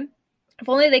describing him. If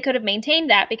only they could have maintained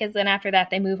that, because then after that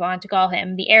they move on to call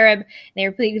him the Arab. They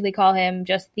repeatedly call him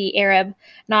just the Arab,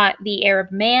 not the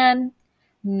Arab man,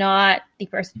 not the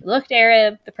person who looked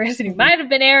Arab, the person who might have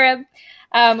been Arab,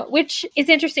 which is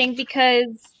interesting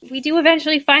because we do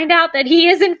eventually find out that he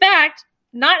is in fact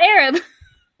not Arab.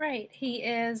 Right. He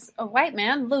is a white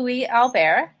man, Louis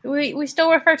Albert. We still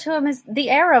refer to him as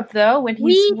the Arab, though, when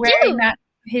he's wearing that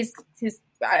his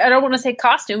I don't want to say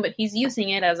costume, but he's using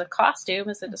it as a costume,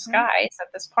 as a disguise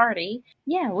at this party.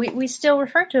 Yeah, we still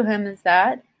refer to him as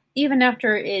that, even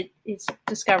after it's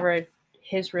discovered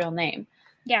his real name.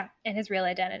 Yeah, and his real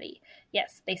identity.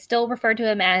 Yes, they still refer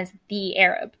to him as the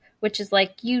Arab, which is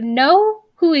like,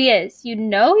 who he is. You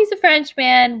know he's a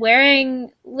Frenchman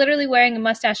literally wearing a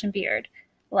mustache and beard.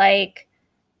 Like,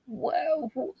 what?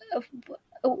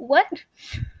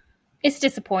 It's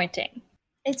disappointing.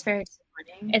 It's very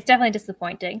disappointing. It's definitely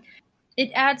disappointing.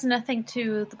 It adds nothing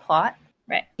to the plot.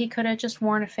 Right. He could have just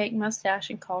worn a fake mustache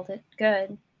and called it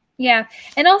good. Yeah.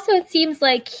 And also it seems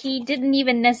like he didn't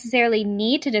even necessarily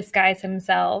need to disguise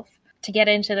himself to get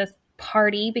into this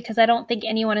party, because I don't think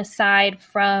anyone aside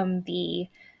from the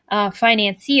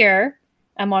financier,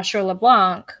 Monsieur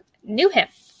LeBlanc, knew him.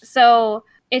 So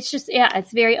it's just,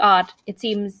 it's very odd. It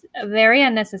seems very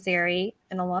unnecessary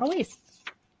in a lot of ways.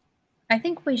 I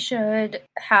think we should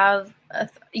have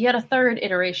yet a third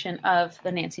iteration of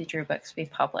the Nancy Drew books be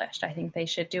published. I think they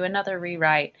should do another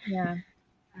rewrite. Yeah.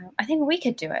 I think we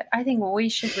could do it. I think we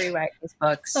should rewrite these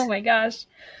books. Oh my gosh.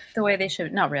 The way they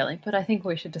should. Not really, but I think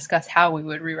we should discuss how we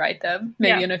would rewrite them.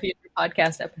 Maybe in a future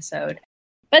podcast episode.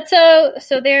 But so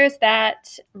there's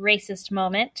that racist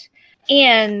moment.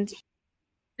 And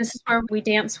this is where we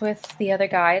dance with the other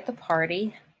guy at the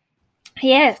party.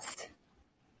 Yes.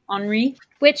 Henri.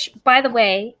 Which, by the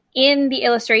way, in the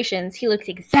illustrations, he looks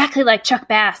exactly like Chuck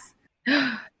Bass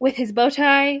with his bow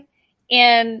tie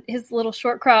and his little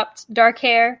short-cropped dark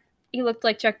hair. He looked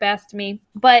like Chuck Bass to me.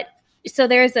 But so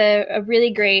there's a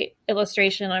really great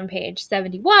illustration on page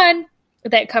 71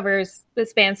 that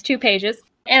spans 2 pages.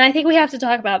 And I think we have to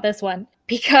talk about this one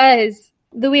because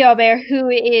Louis Albert, who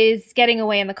is getting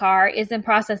away in the car, is in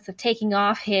process of taking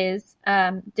off his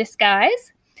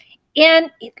disguise.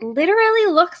 And it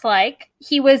literally looks like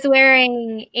he was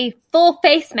wearing a full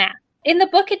face mask. In the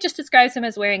book, it just describes him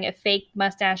as wearing a fake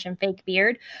mustache and fake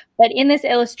beard. But in this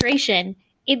illustration,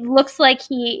 it looks like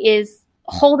he is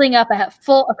holding up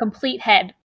a complete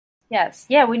head. Yes.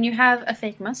 Yeah, when you have a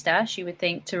fake mustache, you would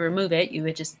think to remove it, you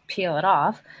would just peel it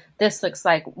off. This looks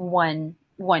like one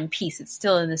piece. It's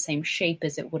still in the same shape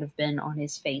as it would have been on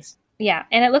his face. Yeah,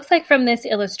 and it looks like from this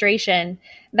illustration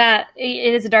that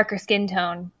it is a darker skin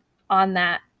tone on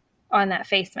that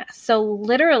face mask. So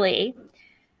literally,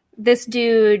 this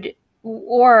dude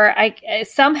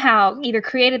somehow either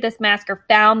created this mask or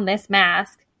found this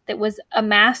mask that was a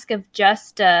mask of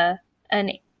just an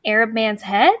Arab man's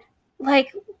head.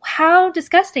 Like, how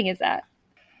disgusting is that?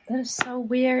 That is so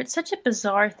weird. It's such a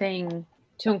bizarre thing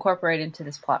to incorporate into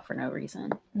this plot for no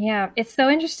reason. Yeah, it's so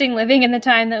interesting living in the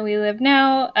time that we live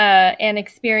now and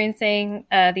experiencing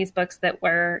these books that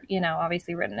were,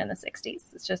 obviously written in the 60s.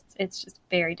 It's just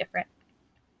very different.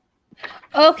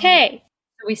 Okay.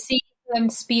 So we see them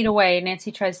speed away.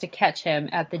 Nancy tries to catch him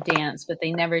at the dance, but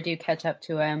they never do catch up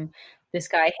to him. This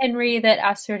guy, Henry, that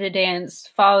asks her to dance,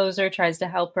 follows her, tries to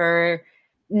help her.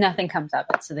 Nothing comes of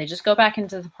it. So they just go back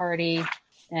into the party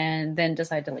and then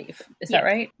decide to leave. Is that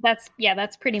right? That's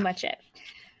pretty much it.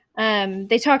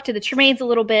 They talk to the Tremaines a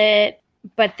little bit,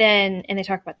 and they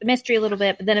talk about the mystery a little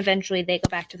bit, but then eventually they go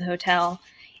back to the hotel.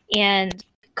 And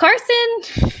Carson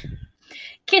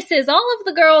kisses all of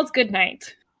the girls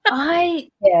goodnight.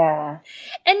 Yeah.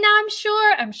 And now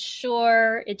I'm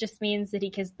sure it just means that he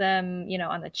kissed them,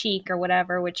 on the cheek or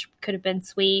whatever, which could have been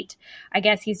sweet. I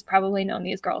guess he's probably known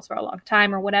these girls for a long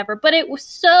time or whatever, but it was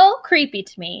so creepy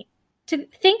to me to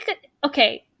think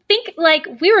like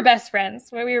we were best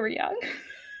friends when we were young.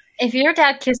 If your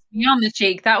dad kissed me on the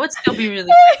cheek, that would still be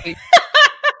really sweet.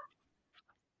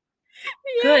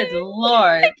 Yeah, Good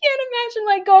Lord. I can't imagine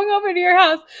like going over to your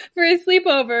house for a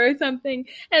sleepover or something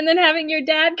and then having your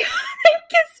dad come and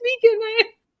kiss me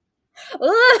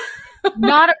goodnight.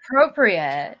 Not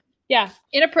appropriate. Yeah,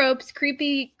 inappropriate,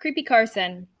 creepy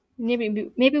Carson. Maybe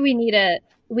we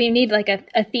need like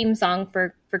a theme song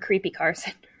for creepy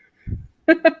Carson.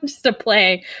 Just to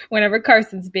play whenever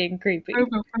Carson's being creepy.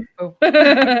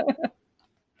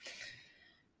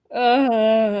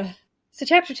 So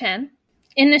chapter 10.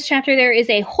 In this chapter, there is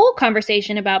a whole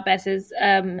conversation about Bess's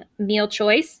meal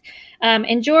choice.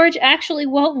 And George actually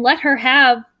won't let her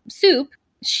have soup.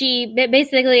 She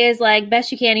basically is like,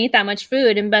 Bess, you can't eat that much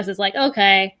food. And Bess is like,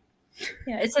 okay.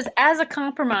 Yeah, it says, as a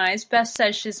compromise, Bess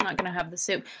says she's not going to have the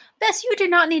soup. Bess, you do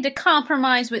not need to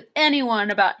compromise with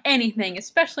anyone about anything,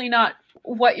 especially not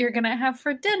what you're going to have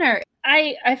for dinner.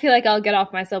 I feel like I'll get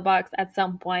off my soapbox at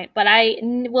some point, but I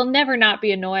will never not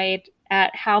be annoyed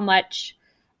at how much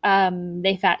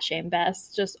they fat shame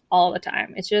Bess just all the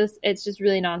time. It's just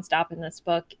really nonstop in this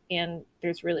book, and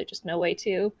there's really just no way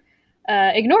to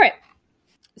ignore it.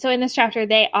 So in this chapter,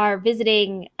 they are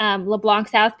visiting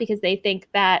LeBlanc's house because they think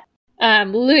that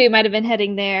Louis might have been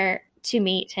heading there to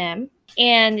meet him,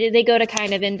 and they go to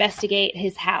kind of investigate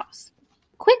his house.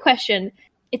 Quick question.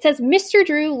 It says Mr.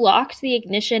 Drew locked the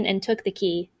ignition and took the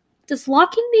key. Does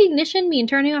locking the ignition mean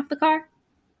turning off the car?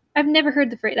 I've never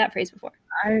heard that phrase before.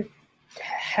 I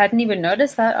hadn't even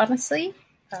noticed that, honestly.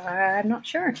 I'm not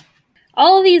sure.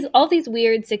 All these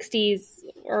weird 60s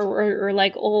or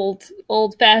like old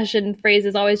fashioned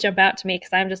phrases always jump out to me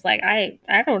because I'm just like, I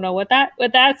don't know what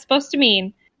that's supposed to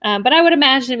mean. But I would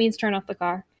imagine it means turn off the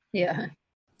car. Yeah.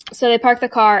 So they park the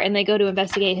car and they go to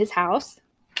investigate his house.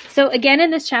 So again,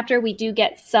 in this chapter, we do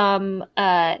get some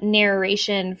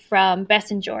narration from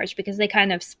Bess and George because they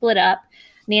kind of split up.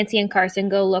 Nancy and Carson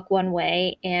go look one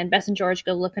way and Bess and George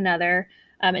go look another.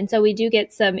 And so we do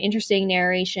get some interesting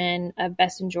narration of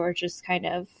Bess and George's kind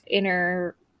of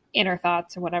inner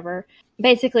thoughts or whatever.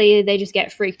 Basically, they just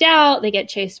get freaked out. They get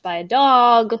chased by a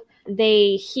dog.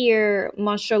 They hear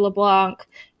Monsieur LeBlanc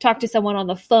talk to someone on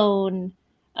the phone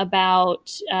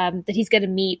about that he's going to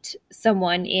meet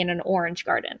someone in an orange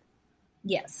garden.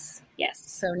 Yes. Yes.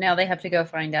 So now they have to go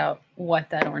find out what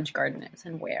that orange garden is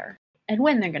and where and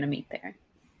when they're going to meet there.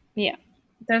 Yeah.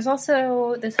 There's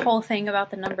also this whole thing about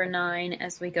the number 9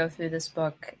 as we go through this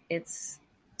book. It's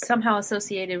somehow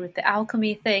associated with the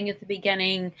alchemy thing at the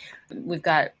beginning. We've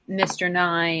got Mr.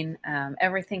 9.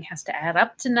 Everything has to add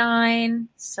up to 9.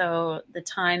 So the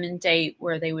time and date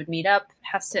where they would meet up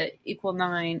has to equal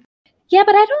 9. Yeah,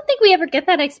 but I don't think we ever get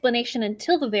that explanation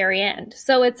until the very end.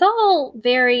 So it's all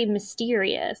very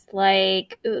mysterious.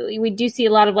 Like, we do see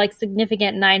a lot of, like,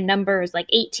 significant 9 numbers, like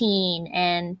 18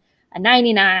 and a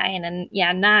 99 and,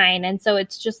 9. And so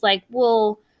it's just like,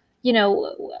 well, you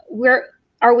know,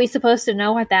 are we supposed to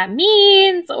know what that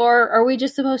means? Or are we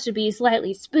just supposed to be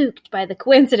slightly spooked by the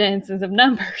coincidences of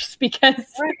numbers?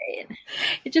 Because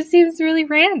it just seems really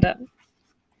random.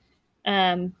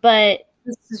 But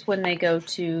this is when they go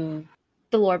to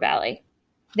the Lore Valley.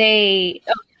 So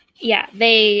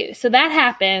that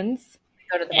happens.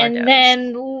 Go to the and Bardos.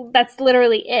 Then that's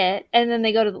literally it. And then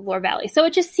they go to the Lore Valley. So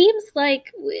it just seems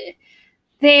like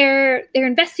they're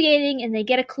investigating and they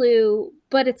get a clue,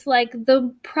 but it's like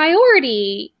the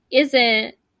priority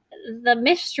isn't the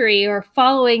mystery or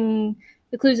following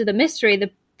the clues of the mystery.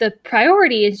 The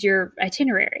priority is your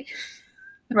itinerary.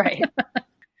 Right.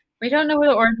 We don't know where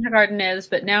the orange garden is,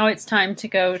 but now it's time to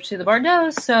go to the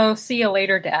Bardos, so see you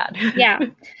later, Dad. Yeah.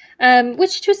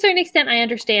 Which to a certain extent I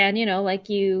understand, you know, like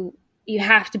you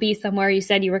have to be somewhere you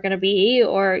said you were going to be,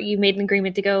 or you made an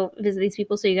agreement to go visit these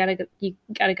people, so you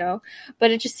gotta go.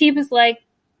 But it just seems like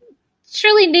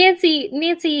surely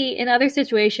Nancy in other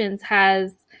situations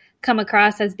has come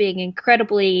across as being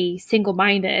incredibly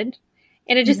single-minded,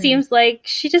 and it just seems like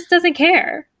she just doesn't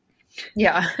care.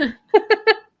 Yeah.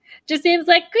 Just seems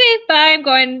like, okay, fine,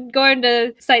 going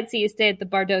to sightsee, stay at the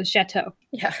Bardos Chateau.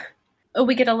 Yeah. Oh,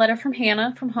 we get a letter from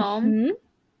Hannah from home. Mm-hmm.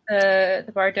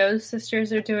 The Bardos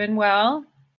sisters are doing well.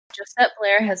 Josette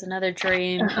Blair has another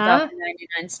dream about the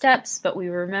 99 steps, but we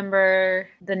remember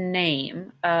the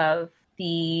name of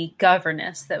the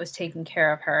governess that was taking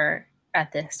care of her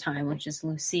at this time, which is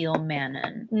Lucille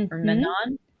Manon. Or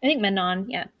Manon? I think Manon,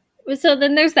 yeah. So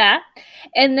then there's that.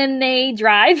 And then they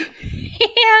drive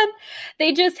and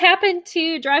they just happen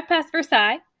to drive past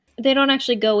Versailles. They don't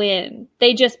actually go in.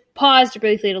 They just pause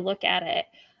briefly to look at it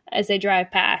as they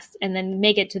drive past and then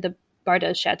make it to the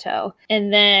Bardos Chateau.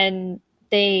 And then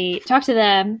they talk to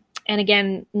them. And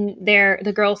again,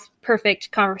 the girl's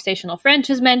perfect conversational French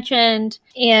is mentioned.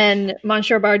 And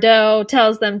Monsieur Bardot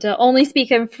tells them to only speak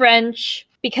in French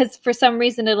because for some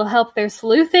reason it'll help their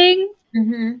sleuthing.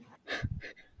 Mm-hmm.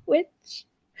 Which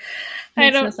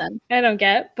Makes no sense. I don't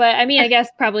get. But I mean, I guess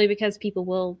probably because people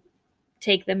will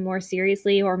take them more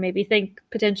seriously or maybe think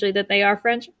potentially that they are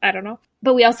French. I don't know.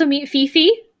 But we also meet Fifi,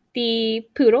 the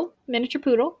poodle, miniature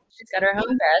poodle. She's got her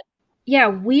own bed. Yeah,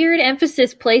 weird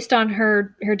emphasis placed on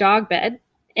her dog bed,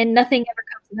 and nothing ever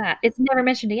comes of that. It's never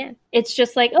mentioned again. It's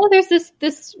just like, oh, there's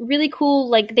this really cool,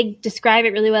 like, they describe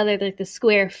it really well. They're like the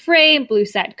square frame, blue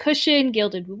satin cushion,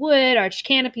 gilded wood, arched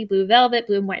canopy, blue velvet,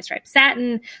 blue and white striped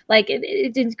satin. Like,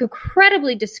 it's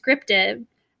incredibly descriptive,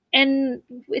 and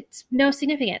it's no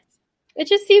significance. It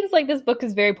just seems like this book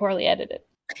is very poorly edited.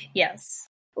 Yes.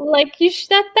 Like,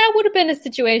 that would have been a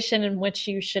situation in which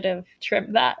you should have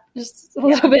trimmed that just a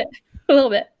little bit. A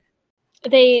little bit.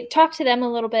 They talk to them a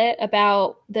little bit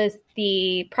about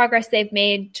the progress they've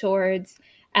made towards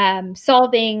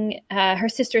solving her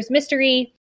sister's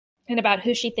mystery and about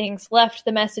who she thinks left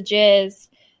the messages.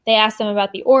 They ask them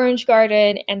about the Orange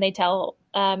Garden, and they tell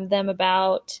them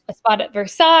about a spot at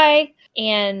Versailles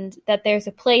and that there's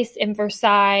a place in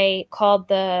Versailles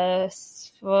called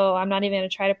I'm not even going to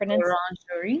try to pronounce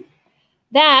Orangerie.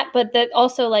 that, but that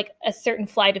also like a certain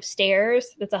flight of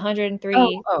stairs that's 100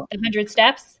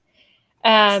 steps.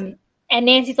 And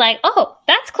Nancy's like, oh,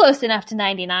 that's close enough to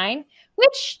 99,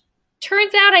 which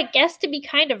turns out, I guess, to be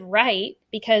kind of right,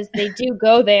 because they do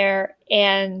go there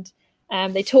and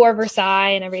they tour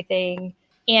Versailles and everything,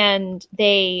 and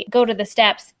they go to the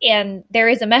steps, and there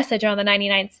is a message on the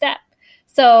 99th step.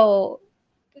 So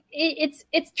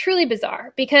it's truly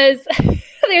bizarre, because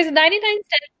there's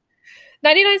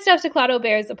 99 steps to Claude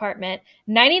Aubert's apartment,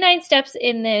 99 steps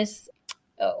in this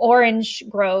orange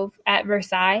grove at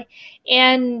Versailles,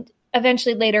 and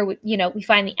eventually later, we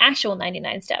find the actual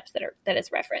 99 steps that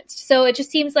is referenced. So it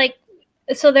just seems like,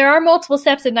 so there are multiple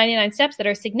steps of 99 steps that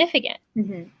are significant.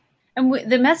 Mm-hmm.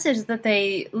 And the message that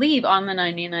they leave on the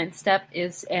 99th step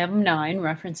is M9,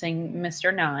 referencing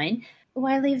Mr. 9.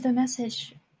 Why leave the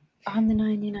message on the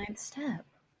 99th step?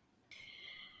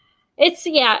 It's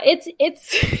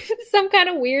some kind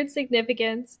of weird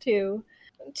significance to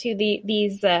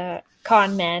these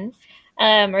con men,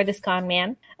 or this con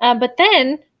man. But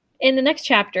then in the next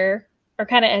chapter, or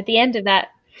kind of at the end of that,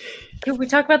 could we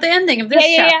talk about the ending of this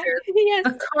chapter? Yeah. Yes.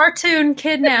 The cartoon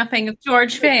kidnapping of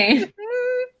George Fane.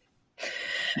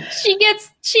 She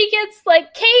gets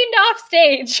like caned off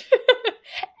stage.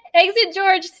 Exit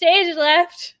George, stage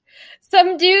left.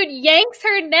 Some dude yanks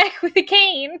her neck with a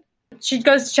cane. She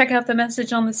goes to check out the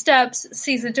message on the steps,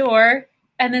 sees a door,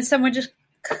 and then someone just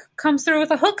comes through with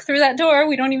a hook through that door.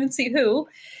 We don't even see who.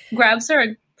 Grabs her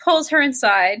and pulls her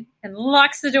inside and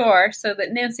locks the door so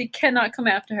that Nancy cannot come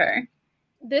after her.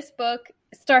 This book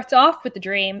starts off with the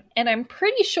dream, and I'm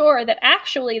pretty sure that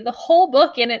actually the whole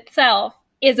book in itself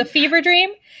is a fever dream,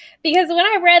 because when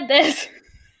I read this,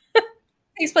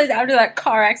 takes place after that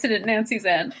car accident Nancy's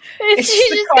in. She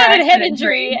just got a head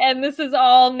injury, and this is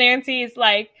all Nancy's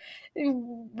like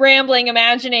rambling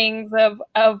imaginings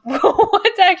of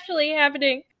what's actually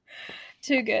happening.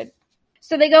 Too good.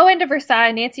 So they go into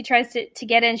Versailles. Nancy tries to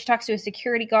get in. She talks to a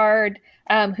security guard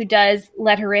who does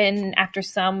let her in after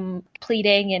some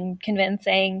pleading and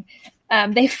convincing.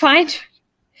 They find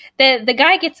the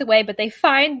guy gets away, but they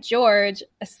find George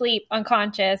asleep,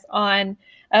 unconscious, on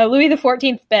Louis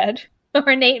XIV's bed,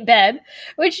 ornate bed,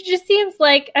 which just seems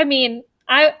like, I mean,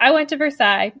 I went to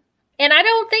Versailles, and I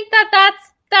don't think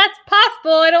that's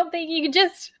possible. I don't think you can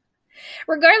just,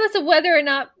 regardless of whether or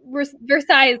not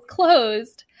Versailles is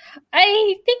closed,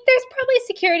 I think there's probably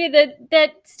security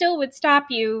that still would stop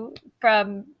you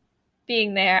from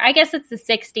being there. I guess it's the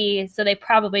 60s, so they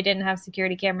probably didn't have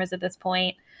security cameras at this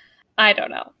point. I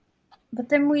don't know. But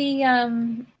then we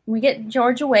get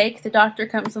George awake. The doctor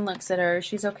comes and looks at her.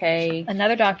 She's okay.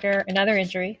 Another doctor, another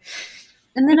injury.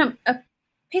 And then a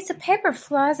piece of paper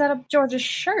flies out of George's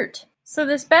shirt. So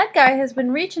this bad guy has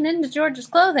been reaching into George's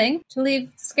clothing to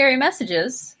leave scary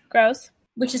messages. Gross.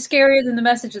 Which is scarier than the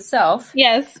message itself.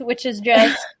 Yes, which is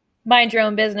just mind your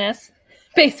own business,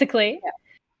 basically. Yeah.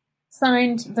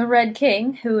 Signed the Red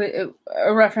King, who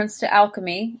a reference to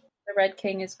alchemy. The Red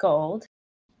King is gold.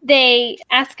 They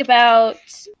ask about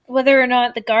whether or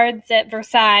not the guards at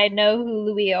Versailles know who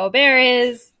Louis Aubert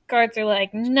is. Guards are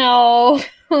like, no,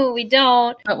 we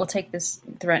don't. But we'll take this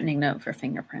threatening note for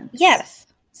fingerprints. Yes.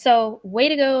 So, way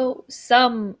to go,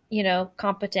 some,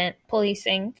 competent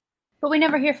policing. But we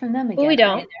never hear from them again. But we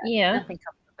don't, either. yeah. Nothing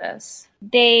comes of this.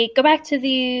 They go back to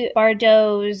the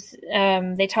Bardots.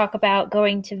 They talk about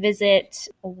going to visit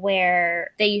where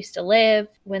they used to live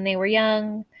when they were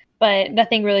young. But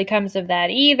nothing really comes of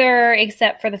that either,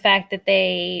 except for the fact that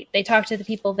they talk to the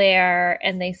people there,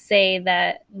 and they say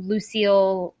that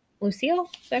Lucille, is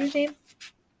that her name?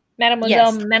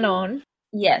 Mademoiselle Manon.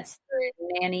 Yes.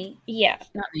 Nanny. Yeah.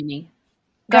 Not nanny.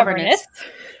 Governess.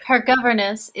 Her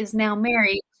governess is now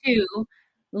married to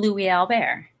Louis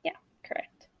Albert. Yeah,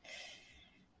 correct.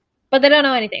 But they don't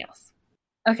know anything else.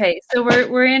 Okay, so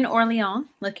we're in Orleans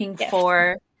looking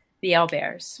for the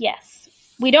Alberts. Yes.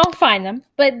 We don't find them,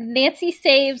 but Nancy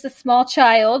saves a small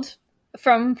child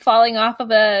from falling off of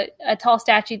a tall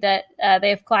statue that they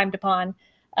have climbed upon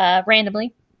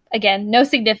randomly. Again, no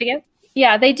significance.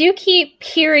 Yeah, they do keep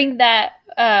hearing that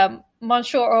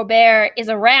Monsieur Aubert is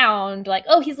around, like,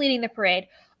 oh, he's leading the parade.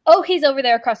 Oh, he's over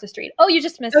there across the street. Oh, you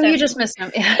just missed him. Oh, you just missed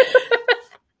him. Yeah.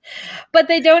 But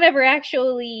they don't ever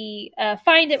actually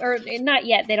find him, or not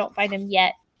yet. They don't find him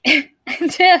yet.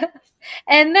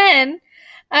 And then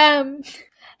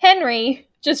Henry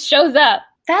just shows up.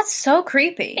 That's so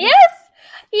creepy. Yes!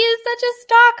 He is such a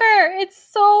stalker.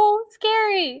 It's so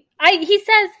scary. He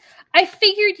says, I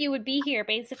figured you would be here,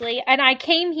 basically, and I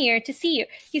came here to see you.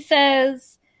 He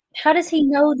says... How does he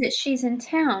know that she's in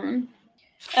town?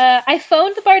 I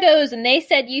phoned the Bardots, and they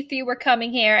said you three were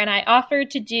coming here, and I offered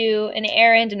to do an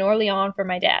errand in Orleans for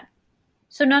my dad.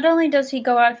 So not only does he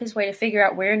go out of his way to figure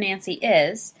out where Nancy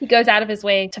is... He goes out of his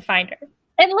way to find her.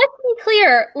 And let's be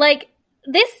clear, like,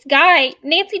 this guy,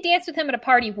 Nancy danced with him at a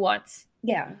party once.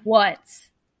 Yeah. Once.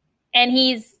 And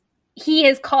he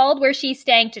has called where she's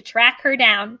staying to track her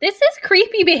down. This is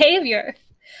creepy behavior.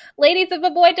 Ladies, if a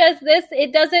boy does this,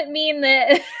 it doesn't mean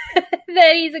that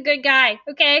that he's a good guy,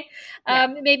 okay? Yeah.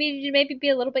 Maybe be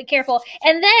a little bit careful.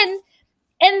 And then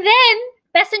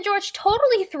Bess and George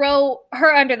totally throw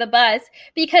her under the bus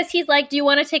because he's like, do you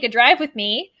want to take a drive with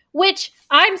me? Which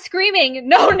I'm screaming,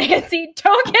 no, Nancy,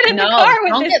 don't get in the car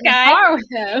with this guy. Car with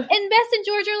him. And Bess and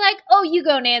George are like, oh, you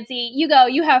go, Nancy. You go.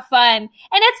 You have fun. And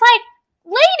it's like,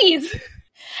 ladies,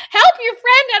 help your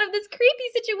friend out of this creepy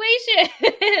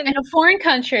situation. In a foreign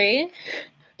country.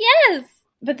 Yes.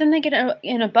 But then they get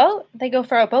in a boat. They go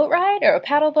for a boat ride or a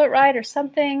paddle boat ride or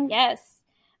something. Yes.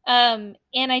 And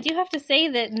I do have to say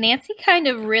that Nancy kind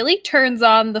of really turns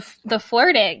on the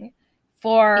flirting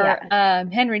for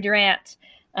Henry Durant.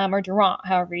 Or Durant,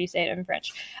 however you say it in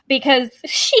French, because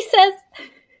she says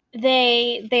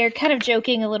they're kind of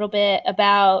joking a little bit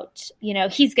about,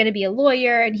 he's going to be a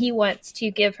lawyer and he wants to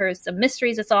give her some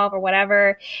mysteries to solve or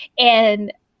whatever.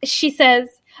 And she says,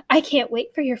 I can't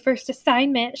wait for your first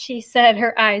assignment, she said,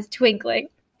 her eyes twinkling.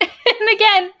 And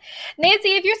again,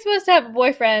 Nancy, if you're supposed to have a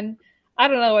boyfriend, I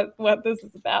don't know what this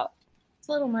is about. It's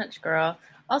a little much, girl.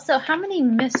 Also, how many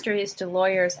mysteries do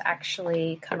lawyers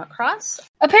actually come across?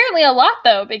 Apparently a lot,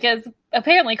 though, because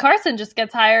apparently Carson just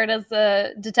gets hired as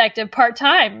a detective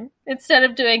part-time instead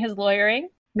of doing his lawyering.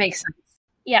 Makes sense.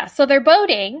 Yeah, so they're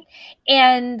boating,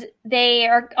 and they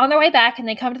are on their way back, and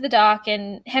they come to the dock,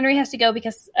 and Henry has to go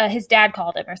because his dad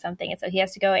called him or something, and so he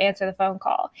has to go answer the phone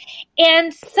call.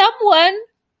 And someone,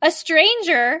 a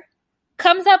stranger,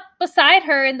 comes up beside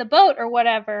her in the boat or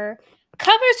whatever,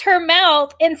 covers her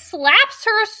mouth and slaps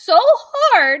her so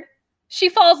hard she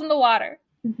falls in the water.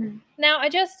 Mm-hmm. Now,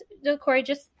 Corey,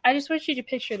 I just want you to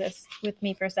picture this with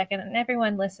me for a second, and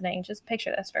everyone listening, just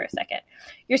picture this for a second.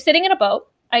 You're sitting in a boat.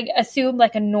 I assume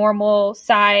like a normal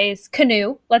size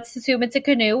canoe. Let's assume it's a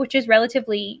canoe, which is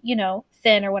relatively,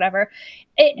 thin or whatever.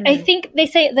 I think they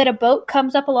say that a boat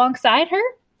comes up alongside her,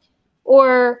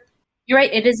 or you're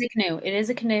right. It is a canoe. It is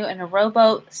a canoe, and a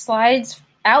rowboat slides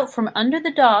out from under the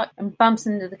dock and bumps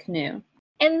into the canoe.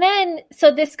 And then,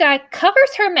 so this guy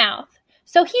covers her mouth.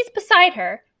 So he's beside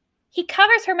her. He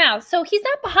covers her mouth. So he's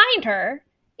not behind her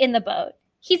in the boat.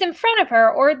 He's in front of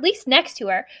her, or at least next to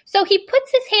her. So he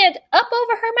puts his hand up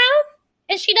over her mouth,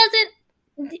 and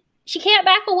she can't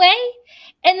back away,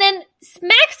 and then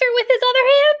smacks her with his other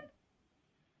hand.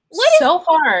 So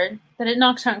hard that it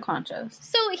knocks her unconscious.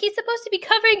 So he's supposed to be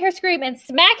covering her scream and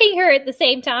smacking her at the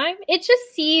same time. It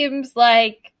just seems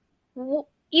like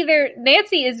either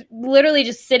Nancy is literally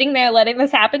just sitting there letting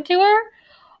this happen to her,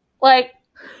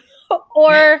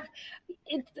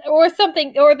 or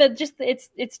something, or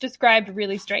it's described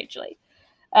really strangely.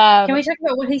 Can we talk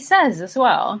about what he says as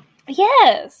well?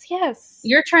 Yes.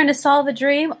 You're trying to solve a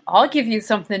dream? I'll give you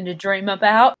something to dream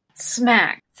about.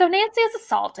 Smack. So Nancy is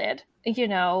assaulted.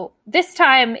 This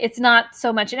time it's not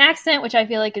so much an accident, which I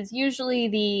feel like is usually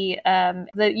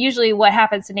usually what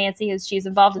happens to Nancy is she's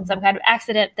involved in some kind of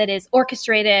accident that is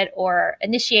orchestrated or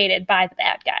initiated by the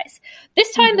bad guys.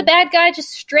 This time the bad guy just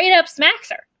straight up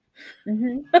smacks her.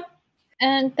 Mm-hmm.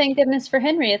 And thank goodness for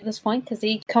Henry at this point, because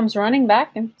he comes running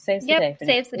back and saves the day.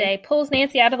 Saves the day. Pulls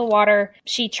Nancy out of the water.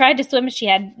 She tried to swim, but she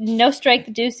had no strength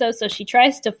to do so, so she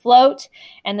tries to float,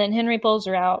 and then Henry pulls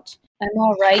her out. I'm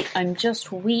all right. I'm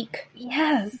just weak.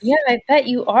 Yes. Yeah, I bet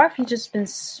you are if you've just been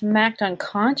smacked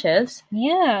unconscious.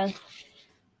 Yeah.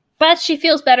 But she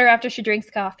feels better after she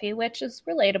drinks coffee, which is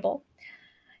relatable.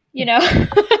 Yeah.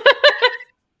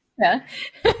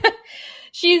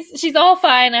 She's all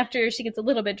fine after she gets a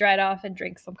little bit dried off and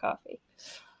drinks some coffee.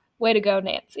 Way to go,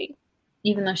 Nancy.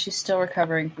 Even though she's still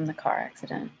recovering from the car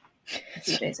accident a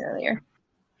few days earlier.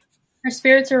 Her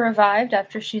spirits are revived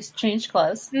after she's changed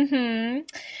clothes. Mm-hmm.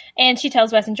 And she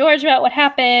tells Wes and George about what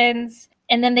happens.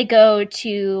 And then they go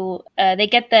to, they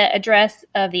get the address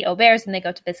of the Auberts and they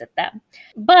go to visit them.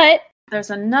 But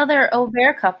there's another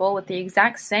Aubert couple with the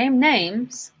exact same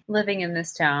names living in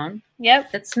this town. Yep.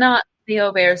 It's not the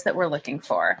Auberts that we're looking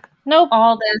for. Nope.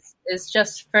 All this is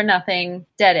just for nothing,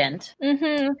 dead end.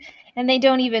 Mm-hmm. And they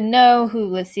don't even know who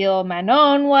Lucille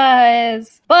Manon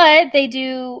was. But they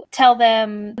do tell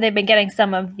them they've been getting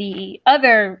some of the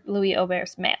other Louis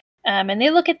Aubert's mail. And they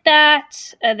look at that.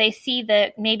 They see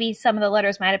that maybe some of the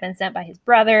letters might have been sent by his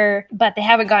brother, but they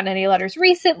haven't gotten any letters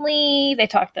recently. They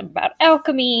talk to them about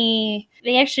alchemy.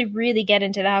 They actually really get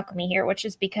into the alchemy here, which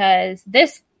is because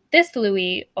this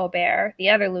Louis Aubert, the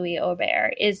other Louis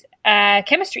Aubert, is a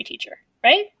chemistry teacher,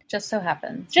 right? Just so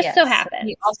happens. So happens.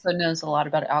 He also knows a lot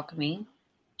about alchemy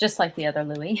Just like the other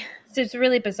Louis. So it's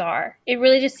really bizarre. It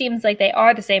really just seems like they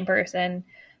are the same person,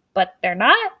 but they're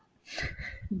not.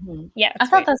 Mm-hmm. Yeah, I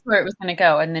thought that's where it was going to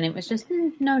go, and then it was just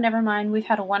no, never mind. We've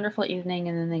had a wonderful evening,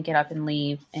 and then they get up and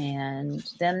leave, and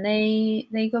then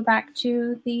they go back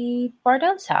to the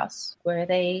Bardot's house where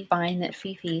they find that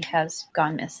Fifi has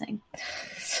gone missing.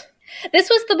 This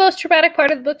was the most traumatic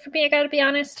part of the book for me, I gotta be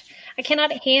honest. I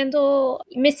cannot handle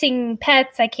missing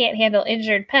pets. I can't handle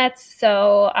injured pets,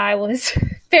 so I was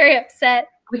very upset.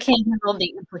 We can't handle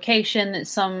the implication that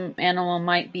some animal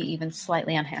might be even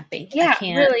slightly unhappy. Yeah,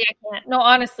 really, I can't. No,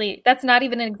 honestly, that's not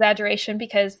even an exaggeration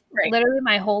because literally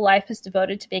my whole life is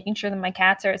devoted to making sure that my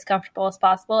cats are as comfortable as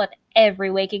possible at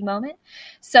every waking moment.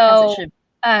 So,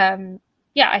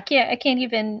 yeah, I can't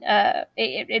even,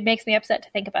 it makes me upset to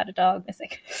think about a dog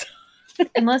missing.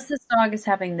 Unless this dog is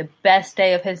having the best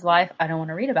day of his life, I don't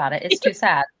want to read about it. It's too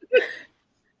sad.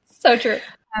 So true.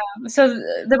 So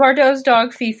the Bardot's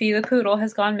dog, Fifi, the poodle,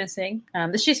 has gone missing.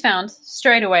 She's found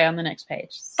straight away on the next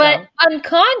page. So. But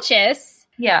unconscious.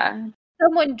 Yeah.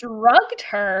 Someone drugged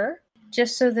her.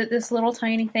 Just so that this little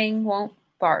tiny thing won't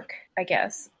bark, I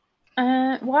guess.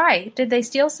 Why? Did they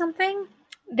steal something?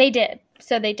 They did.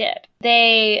 So they did.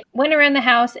 They went around the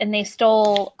house and they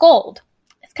stole gold.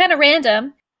 It's kind of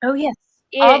random. Oh, yes.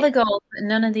 All the gold, but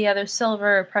none of the other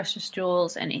silver, precious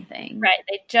jewels, anything. Right.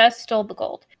 They just stole the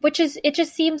gold. It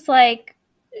just seems like,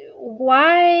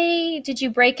 why did you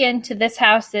break into this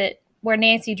house where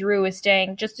Nancy Drew is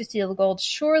staying just to steal the gold?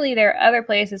 Surely there are other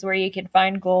places where you can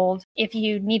find gold if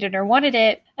you needed or wanted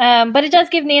it. But it does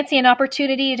give Nancy an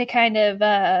opportunity to kind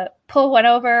of pull one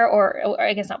over, or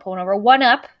I guess not pull one over, one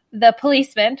up the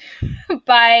policeman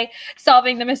by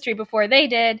solving the mystery before they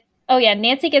did. Oh, yeah,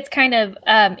 Nancy gets kind of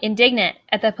indignant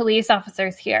at the police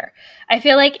officers here. I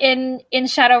feel like in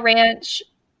Shadow Ranch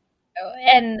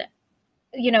and,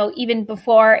 even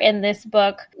before in this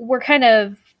book, we're kind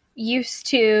of used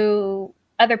to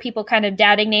other people kind of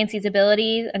doubting Nancy's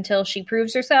ability until she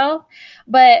proves herself.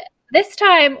 But this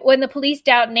time, when the police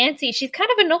doubt Nancy, she's kind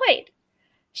of annoyed.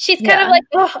 She's kind of like,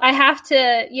 oh, I have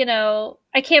to,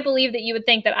 I can't believe that you would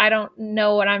think that I don't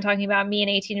know what I'm talking about, me, an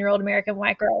 18-year-old American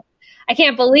white girl. I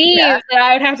can't believe that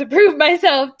I would have to prove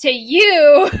myself to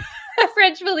you, a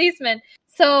French policeman.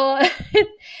 So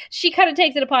she kind of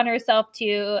takes it upon herself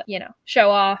to,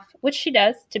 show off, which she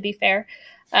does, to be fair.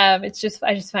 I just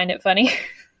find it funny.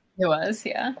 It was,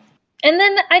 yeah. And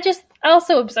then I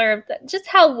also observed that just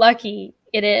how lucky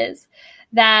it is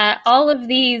that all of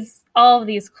these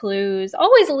clues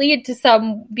always lead to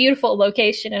some beautiful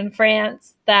location in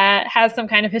France that has some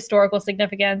kind of historical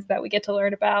significance that we get to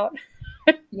learn about.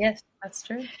 Yes, that's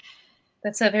true.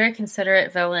 That's a very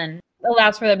considerate villain.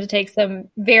 Allows for them to take some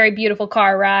very beautiful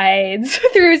car rides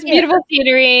through his beautiful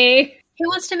scenery. He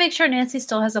wants to make sure Nancy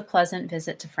still has a pleasant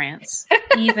visit to France,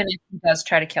 even if he does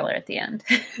try to kill her at the end.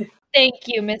 Thank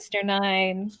you, Mr.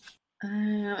 Nine.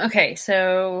 Okay,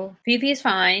 so Fifi's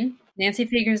fine. Nancy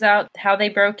figures out how they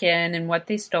broke in and what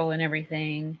they stole and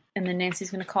everything. And then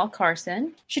Nancy's going to call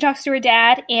Carson. She talks to her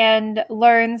dad and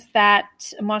learns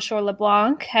that Monsieur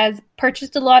LeBlanc has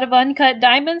purchased a lot of uncut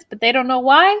diamonds, but they don't know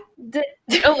why.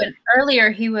 And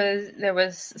earlier there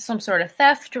was some sort of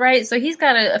theft, right? So he's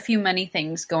got a few money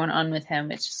things going on with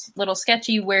him. It's just a little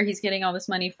sketchy where he's getting all this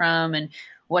money from and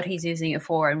what he's using it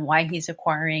for and why he's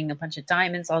acquiring a bunch of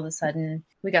diamonds all of a sudden.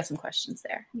 We got some questions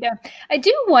there. Yeah. I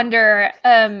do wonder,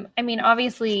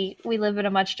 obviously we live in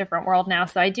a much different world now,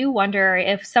 so I do wonder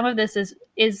if some of this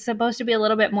is supposed to be a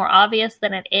little bit more obvious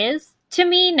than it is to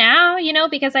me now,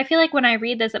 because I feel like when I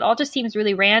read this, it all just seems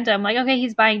really random. Like, okay,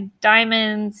 he's buying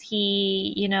diamonds.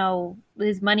 He,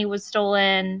 his money was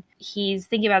stolen. He's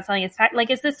thinking about selling his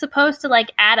like, is this supposed to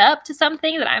add up to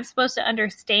something that I'm supposed to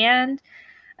understand?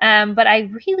 But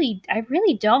I really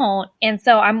don't. And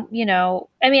so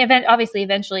obviously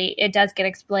eventually it does get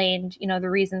explained, the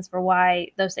reasons for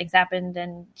why those things happened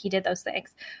and he did those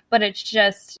things. But I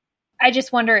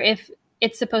just wonder if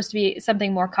it's supposed to be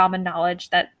something more common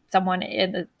knowledge that someone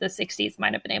in the 60s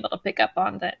might have been able to pick up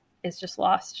on that is just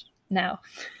lost now.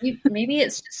 Maybe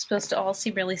it's just supposed to all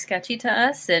seem really sketchy to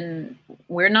us and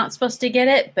we're not supposed to get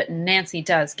it, but Nancy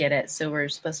does get it. So we're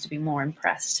supposed to be more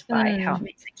impressed by how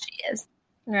amazing she is.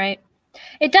 Right.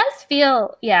 It does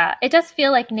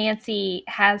feel like Nancy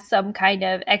has some kind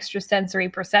of extrasensory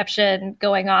perception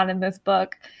going on in this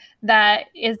book that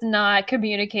is not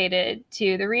communicated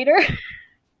to the reader.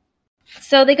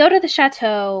 So they go to the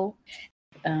chateau.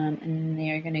 And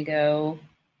they are going to go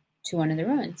to one of the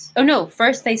ruins. Oh, no.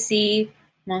 First they see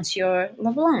Monsieur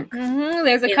LeBlanc. Mm-hmm.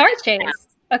 There's a car chase.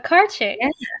 A car chase. Yeah.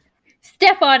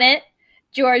 Step on it,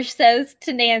 George says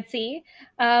to Nancy.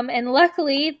 And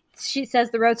luckily, she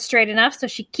says the road's straight enough, so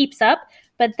she keeps up.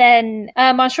 But then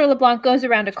Monsieur LeBlanc goes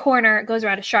around a corner, goes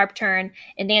around a sharp turn,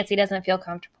 and Nancy doesn't feel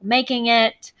comfortable making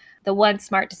it. The one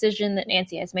smart decision that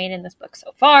Nancy has made in this book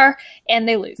so far, and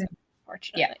they lose him,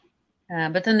 fortunately. Yeah.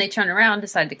 But then they turn around,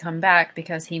 decide to come back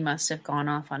because he must have gone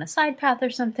off on a side path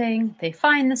or something. They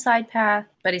find the side path,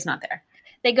 but he's not there.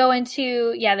 They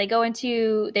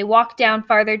walk down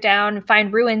farther down and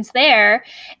find ruins there,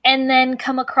 and then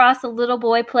come across a little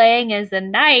boy playing as a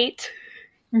knight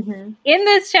in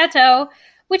this chateau,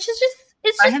 which is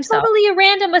just totally a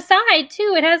random aside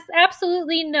too. It has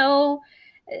absolutely no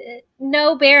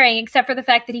bearing except for the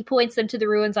fact that he points them to the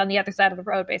ruins on the other side of the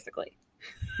road, basically.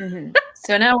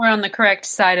 So now we're on the correct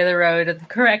side of the road of the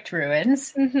correct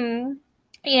ruins.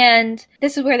 And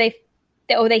this is where they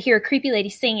hear a creepy lady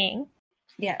singing.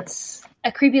 Yes.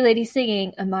 A creepy lady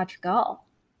singing a madrigal.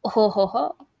 Ho, ho,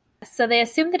 ho. So they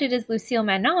assume that it is Lucille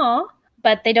Manon,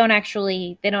 but they don't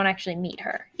actually meet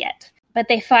her yet. But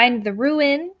they find the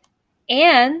ruin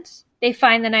and they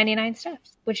find the 99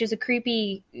 steps, which is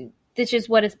this is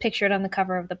what is pictured on the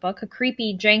cover of the book, a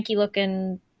creepy, janky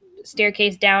looking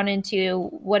staircase down into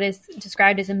what is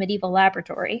described as a medieval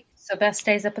laboratory. So Beth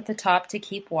stays up at the top to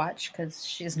keep watch because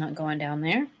she's not going down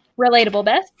there. Relatable,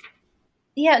 Beth.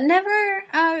 Yeah,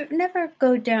 never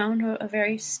go down a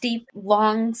very steep,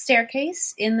 long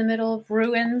staircase in the middle of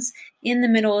ruins, in the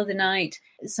middle of the night,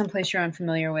 someplace you're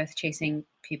unfamiliar with, chasing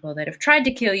people that have tried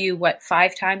to kill you,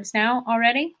 5 times now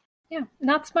already? Yeah,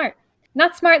 not smart.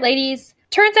 Not smart, ladies.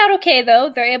 Turns out okay, though.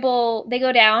 They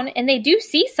go down, and they do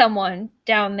see someone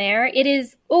down there. It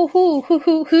is, who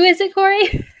is it,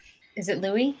 Corey? Is it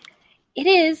Louis? It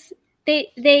is.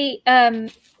 They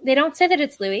don't say that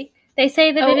it's Louis. They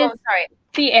say that it is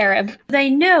the Arab. They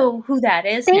know who that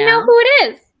is now. They know who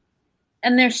it is.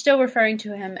 And they're still referring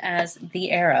to him as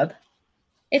the Arab.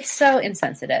 It's so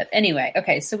insensitive. Anyway,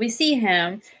 okay, so we see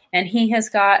him, and he has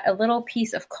got a little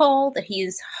piece of coal that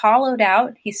he's hollowed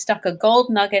out. He's stuck a gold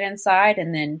nugget inside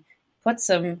and then put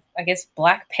some, I guess,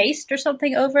 black paste or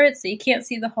something over it so you can't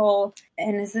see the hole.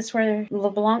 And is this where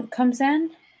LeBlanc comes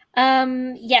in?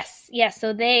 Yes.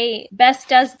 So Bess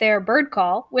does their bird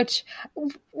call, which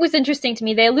was interesting to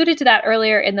me. They alluded to that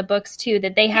earlier in the books too,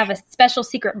 that they have a special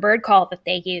secret bird call that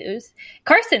they use.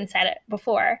 Carson said it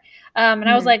before. And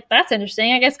I was like, that's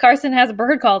interesting. I guess Carson has a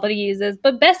bird call that he uses,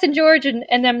 but Bess and George and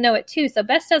them know it too. So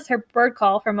Bess does her bird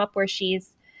call from up where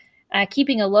she's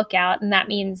keeping a lookout. And that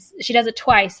means she does it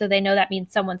twice. So they know that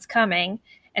means someone's coming.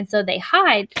 And so they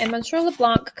hide, and Monsieur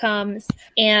LeBlanc comes,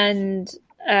 and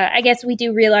I guess we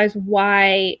do realize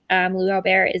why Louis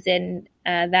Robert is in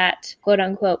that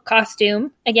quote-unquote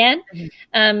costume again,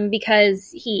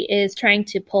 because he is trying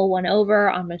to pull one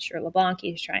over on Monsieur LeBlanc.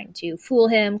 He's trying to fool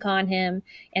him, con him,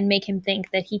 and make him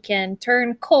think that he can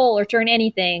turn coal or turn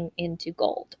anything into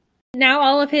gold. Now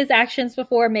all of his actions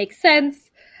before make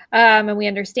sense, and we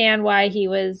understand why he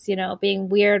was, being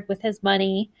weird with his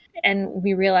money, and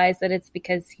we realize that it's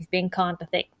because he's being conned to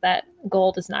think that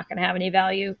gold is not going to have any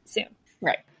value soon.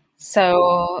 Right.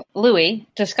 So Louis,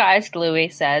 disguised Louis,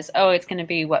 says, it's going to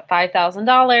be,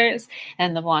 $5,000?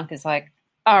 And LeBlanc is like,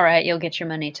 all right, you'll get your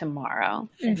money tomorrow.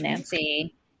 And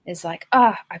Nancy is like,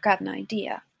 I've got an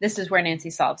idea. This is where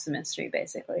Nancy solves the mystery,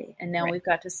 basically. And now we've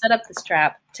got to set up this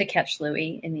trap to catch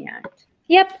Louis in the act.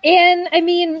 Yep, and I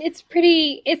mean it's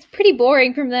pretty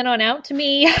boring from then on out to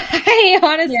me. I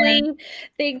honestly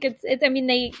think it's. I mean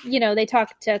they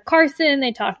talk to Carson,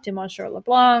 they talk to Monsieur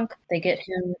LeBlanc. They get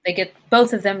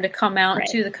both of them to come out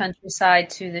to the countryside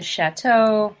to the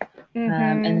chateau,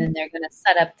 and then they're going to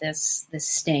set up this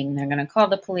sting. They're going to call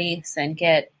the police and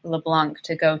get LeBlanc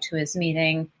to go to his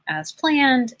meeting as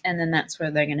planned, and then that's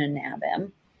where they're going to nab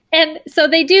him. And so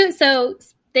they do.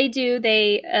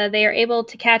 They are able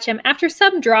to catch him after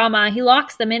some drama. He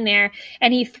locks them in there,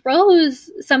 and he throws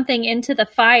something into the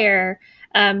fire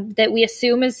that we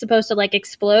assume is supposed to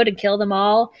explode and kill them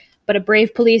all. But a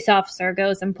brave police officer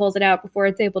goes and pulls it out before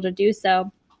it's able to do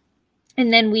so.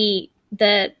 And then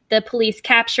the police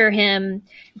capture him,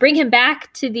 bring him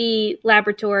back to the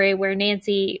laboratory where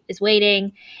Nancy is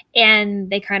waiting, and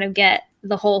they kind of get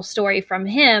the whole story from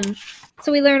him.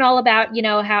 So we learn all about,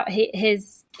 how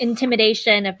his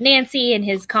intimidation of Nancy and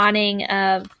his conning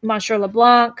of Monsieur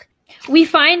LeBlanc. We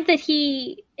find that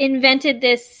he invented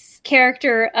this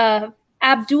character of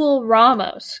Abdul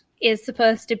Ramos is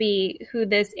supposed to be who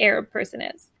this Arab person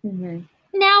is. Mm-hmm.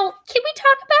 Now, can we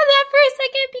talk about that for a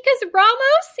second? Because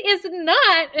Ramos is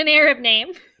not an Arab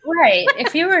name. Right.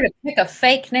 If you were to pick a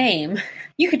fake name,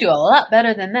 you could do a lot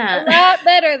better than that. A lot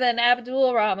better than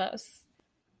Abdul Ramos.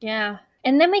 Yeah.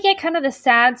 And then we get kind of the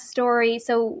sad story.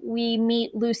 So we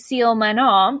meet Lucille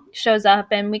Manon shows up,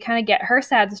 and we kind of get her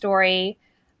sad story,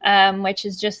 which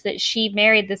is just that she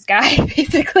married this guy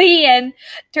basically, and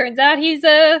turns out he's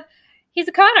a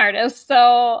con artist.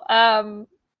 So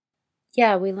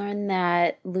yeah, we learned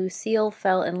that Lucille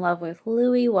fell in love with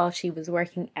Louis while she was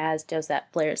working as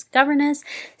Josette Blair's governess,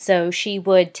 so she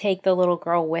would take the little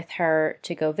girl with her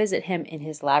to go visit him in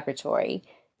his laboratory.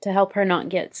 To help her not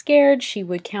get scared, she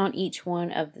would count each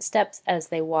one of the steps as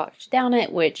they walked down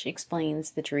it, which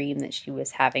explains the dream that she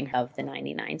was having of the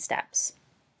 99 steps.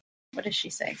 What does she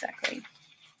say exactly?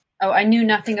 Oh, I knew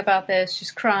nothing about this.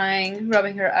 She's crying,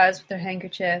 rubbing her eyes with her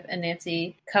handkerchief, and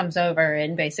Nancy comes over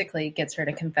and basically gets her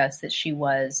to confess that she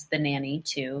was the nanny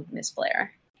to Miss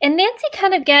Blair. And Nancy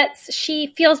kind of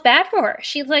she feels bad for her.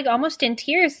 She's like almost in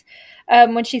tears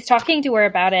when she's talking to her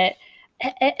about it.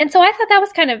 And so I thought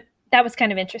that was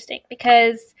kind of interesting,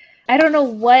 because I don't know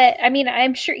what, I mean,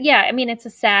 I'm sure, yeah, I mean, it's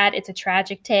a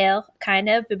tragic tale kind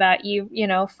of about you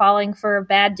falling for a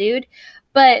bad dude,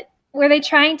 but were they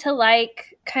trying to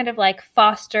kind of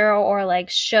foster or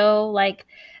show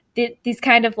these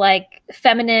kind of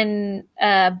feminine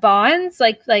bonds,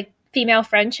 like female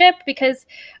friendship? Because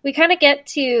we kind of get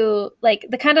to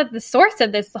the source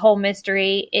of this whole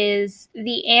mystery is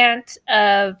the aunt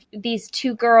of these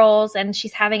two girls, and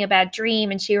she's having a bad dream,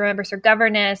 and she remembers her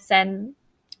governess and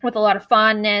with a lot of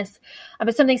fondness,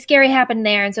 but something scary happened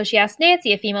there. And so she asks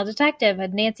Nancy, a female detective,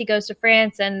 and Nancy goes to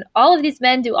France, and all of these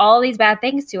men do all of these bad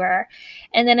things to her.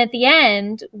 And then at the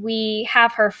end, we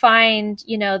have her find,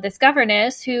 this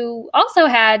governess who also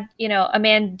had, a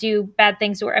man do bad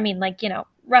things to her. I mean,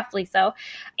 roughly so.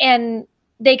 And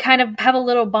they kind of have a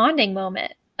little bonding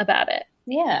moment about it.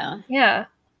 Yeah. Yeah.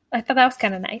 I thought that was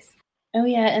kind of nice. Oh,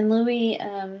 yeah. And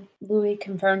Louis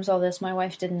confirms all this. My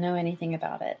wife didn't know anything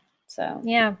about it. So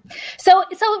yeah. So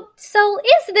is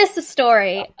this a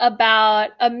story about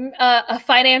a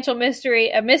financial mystery,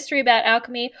 a mystery about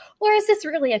alchemy, or is this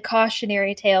really a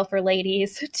cautionary tale for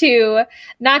ladies to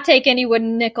not take any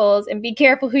wooden nickels and be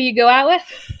careful who you go out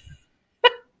with?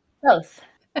 Both.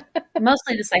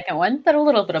 Mostly the second one, but a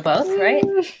little bit of both, right?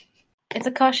 It's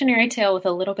a cautionary tale with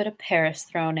a little bit of Paris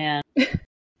thrown in.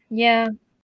 Yeah.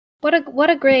 What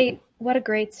a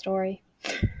great story.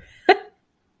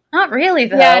 Not really,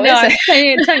 though. Yeah, no, I'm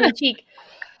tongue in cheek.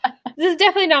 This is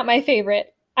definitely not my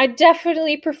favorite. I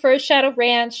definitely prefer Shadow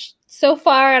Ranch. So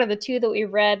far, out of the two that we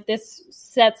read, this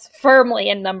sets firmly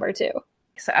in number 2.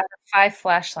 So out of 5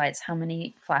 flashlights, how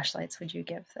many flashlights would you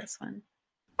give this one?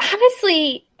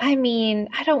 Honestly, I mean,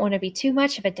 I don't want to be too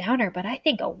much of a downer, but I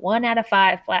think a 1 out of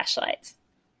 5 flashlights.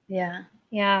 Yeah.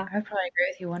 Yeah. I would probably agree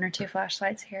with you. 1 or 2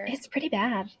 flashlights here. It's pretty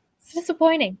bad. It's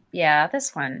disappointing. Yeah,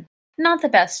 this one. Not the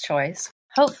best choice.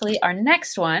 Hopefully our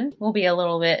next one will be a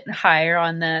little bit higher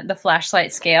on the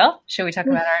flashlight scale. Should we talk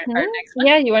about our next one?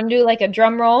 Yeah, you want to do a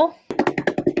drum roll?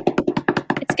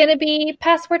 It's going to be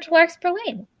Password to Larkspur,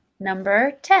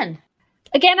 number 10.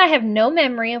 Again, I have no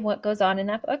memory of what goes on in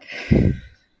that book.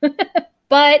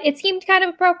 But it seemed kind of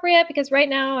appropriate because right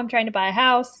now I'm trying to buy a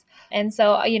house. And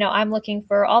so, I'm looking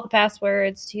for all the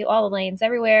passwords to all the lanes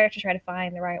everywhere to try to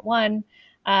find the right one.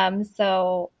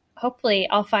 So hopefully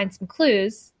I'll find some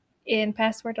clues in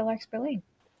Password to Larkspur.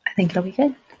 I think it'll be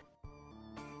good.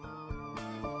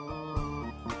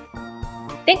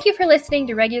 Thank you for listening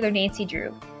to Regular Nancy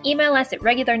Drew. Email us at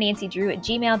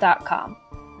regularnancydrew@gmail.com.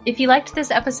 If you liked this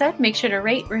episode, make sure to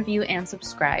rate, review, and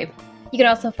subscribe. You can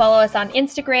also follow us on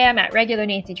Instagram at Regular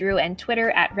Nancy Drew and Twitter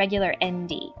at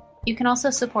RegularND. You can also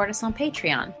support us on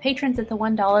Patreon. Patrons at the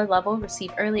 $1 level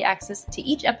receive early access to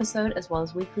each episode as well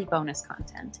as weekly bonus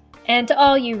content. And to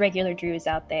all you regular Drews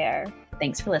out there,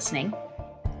 thanks for listening.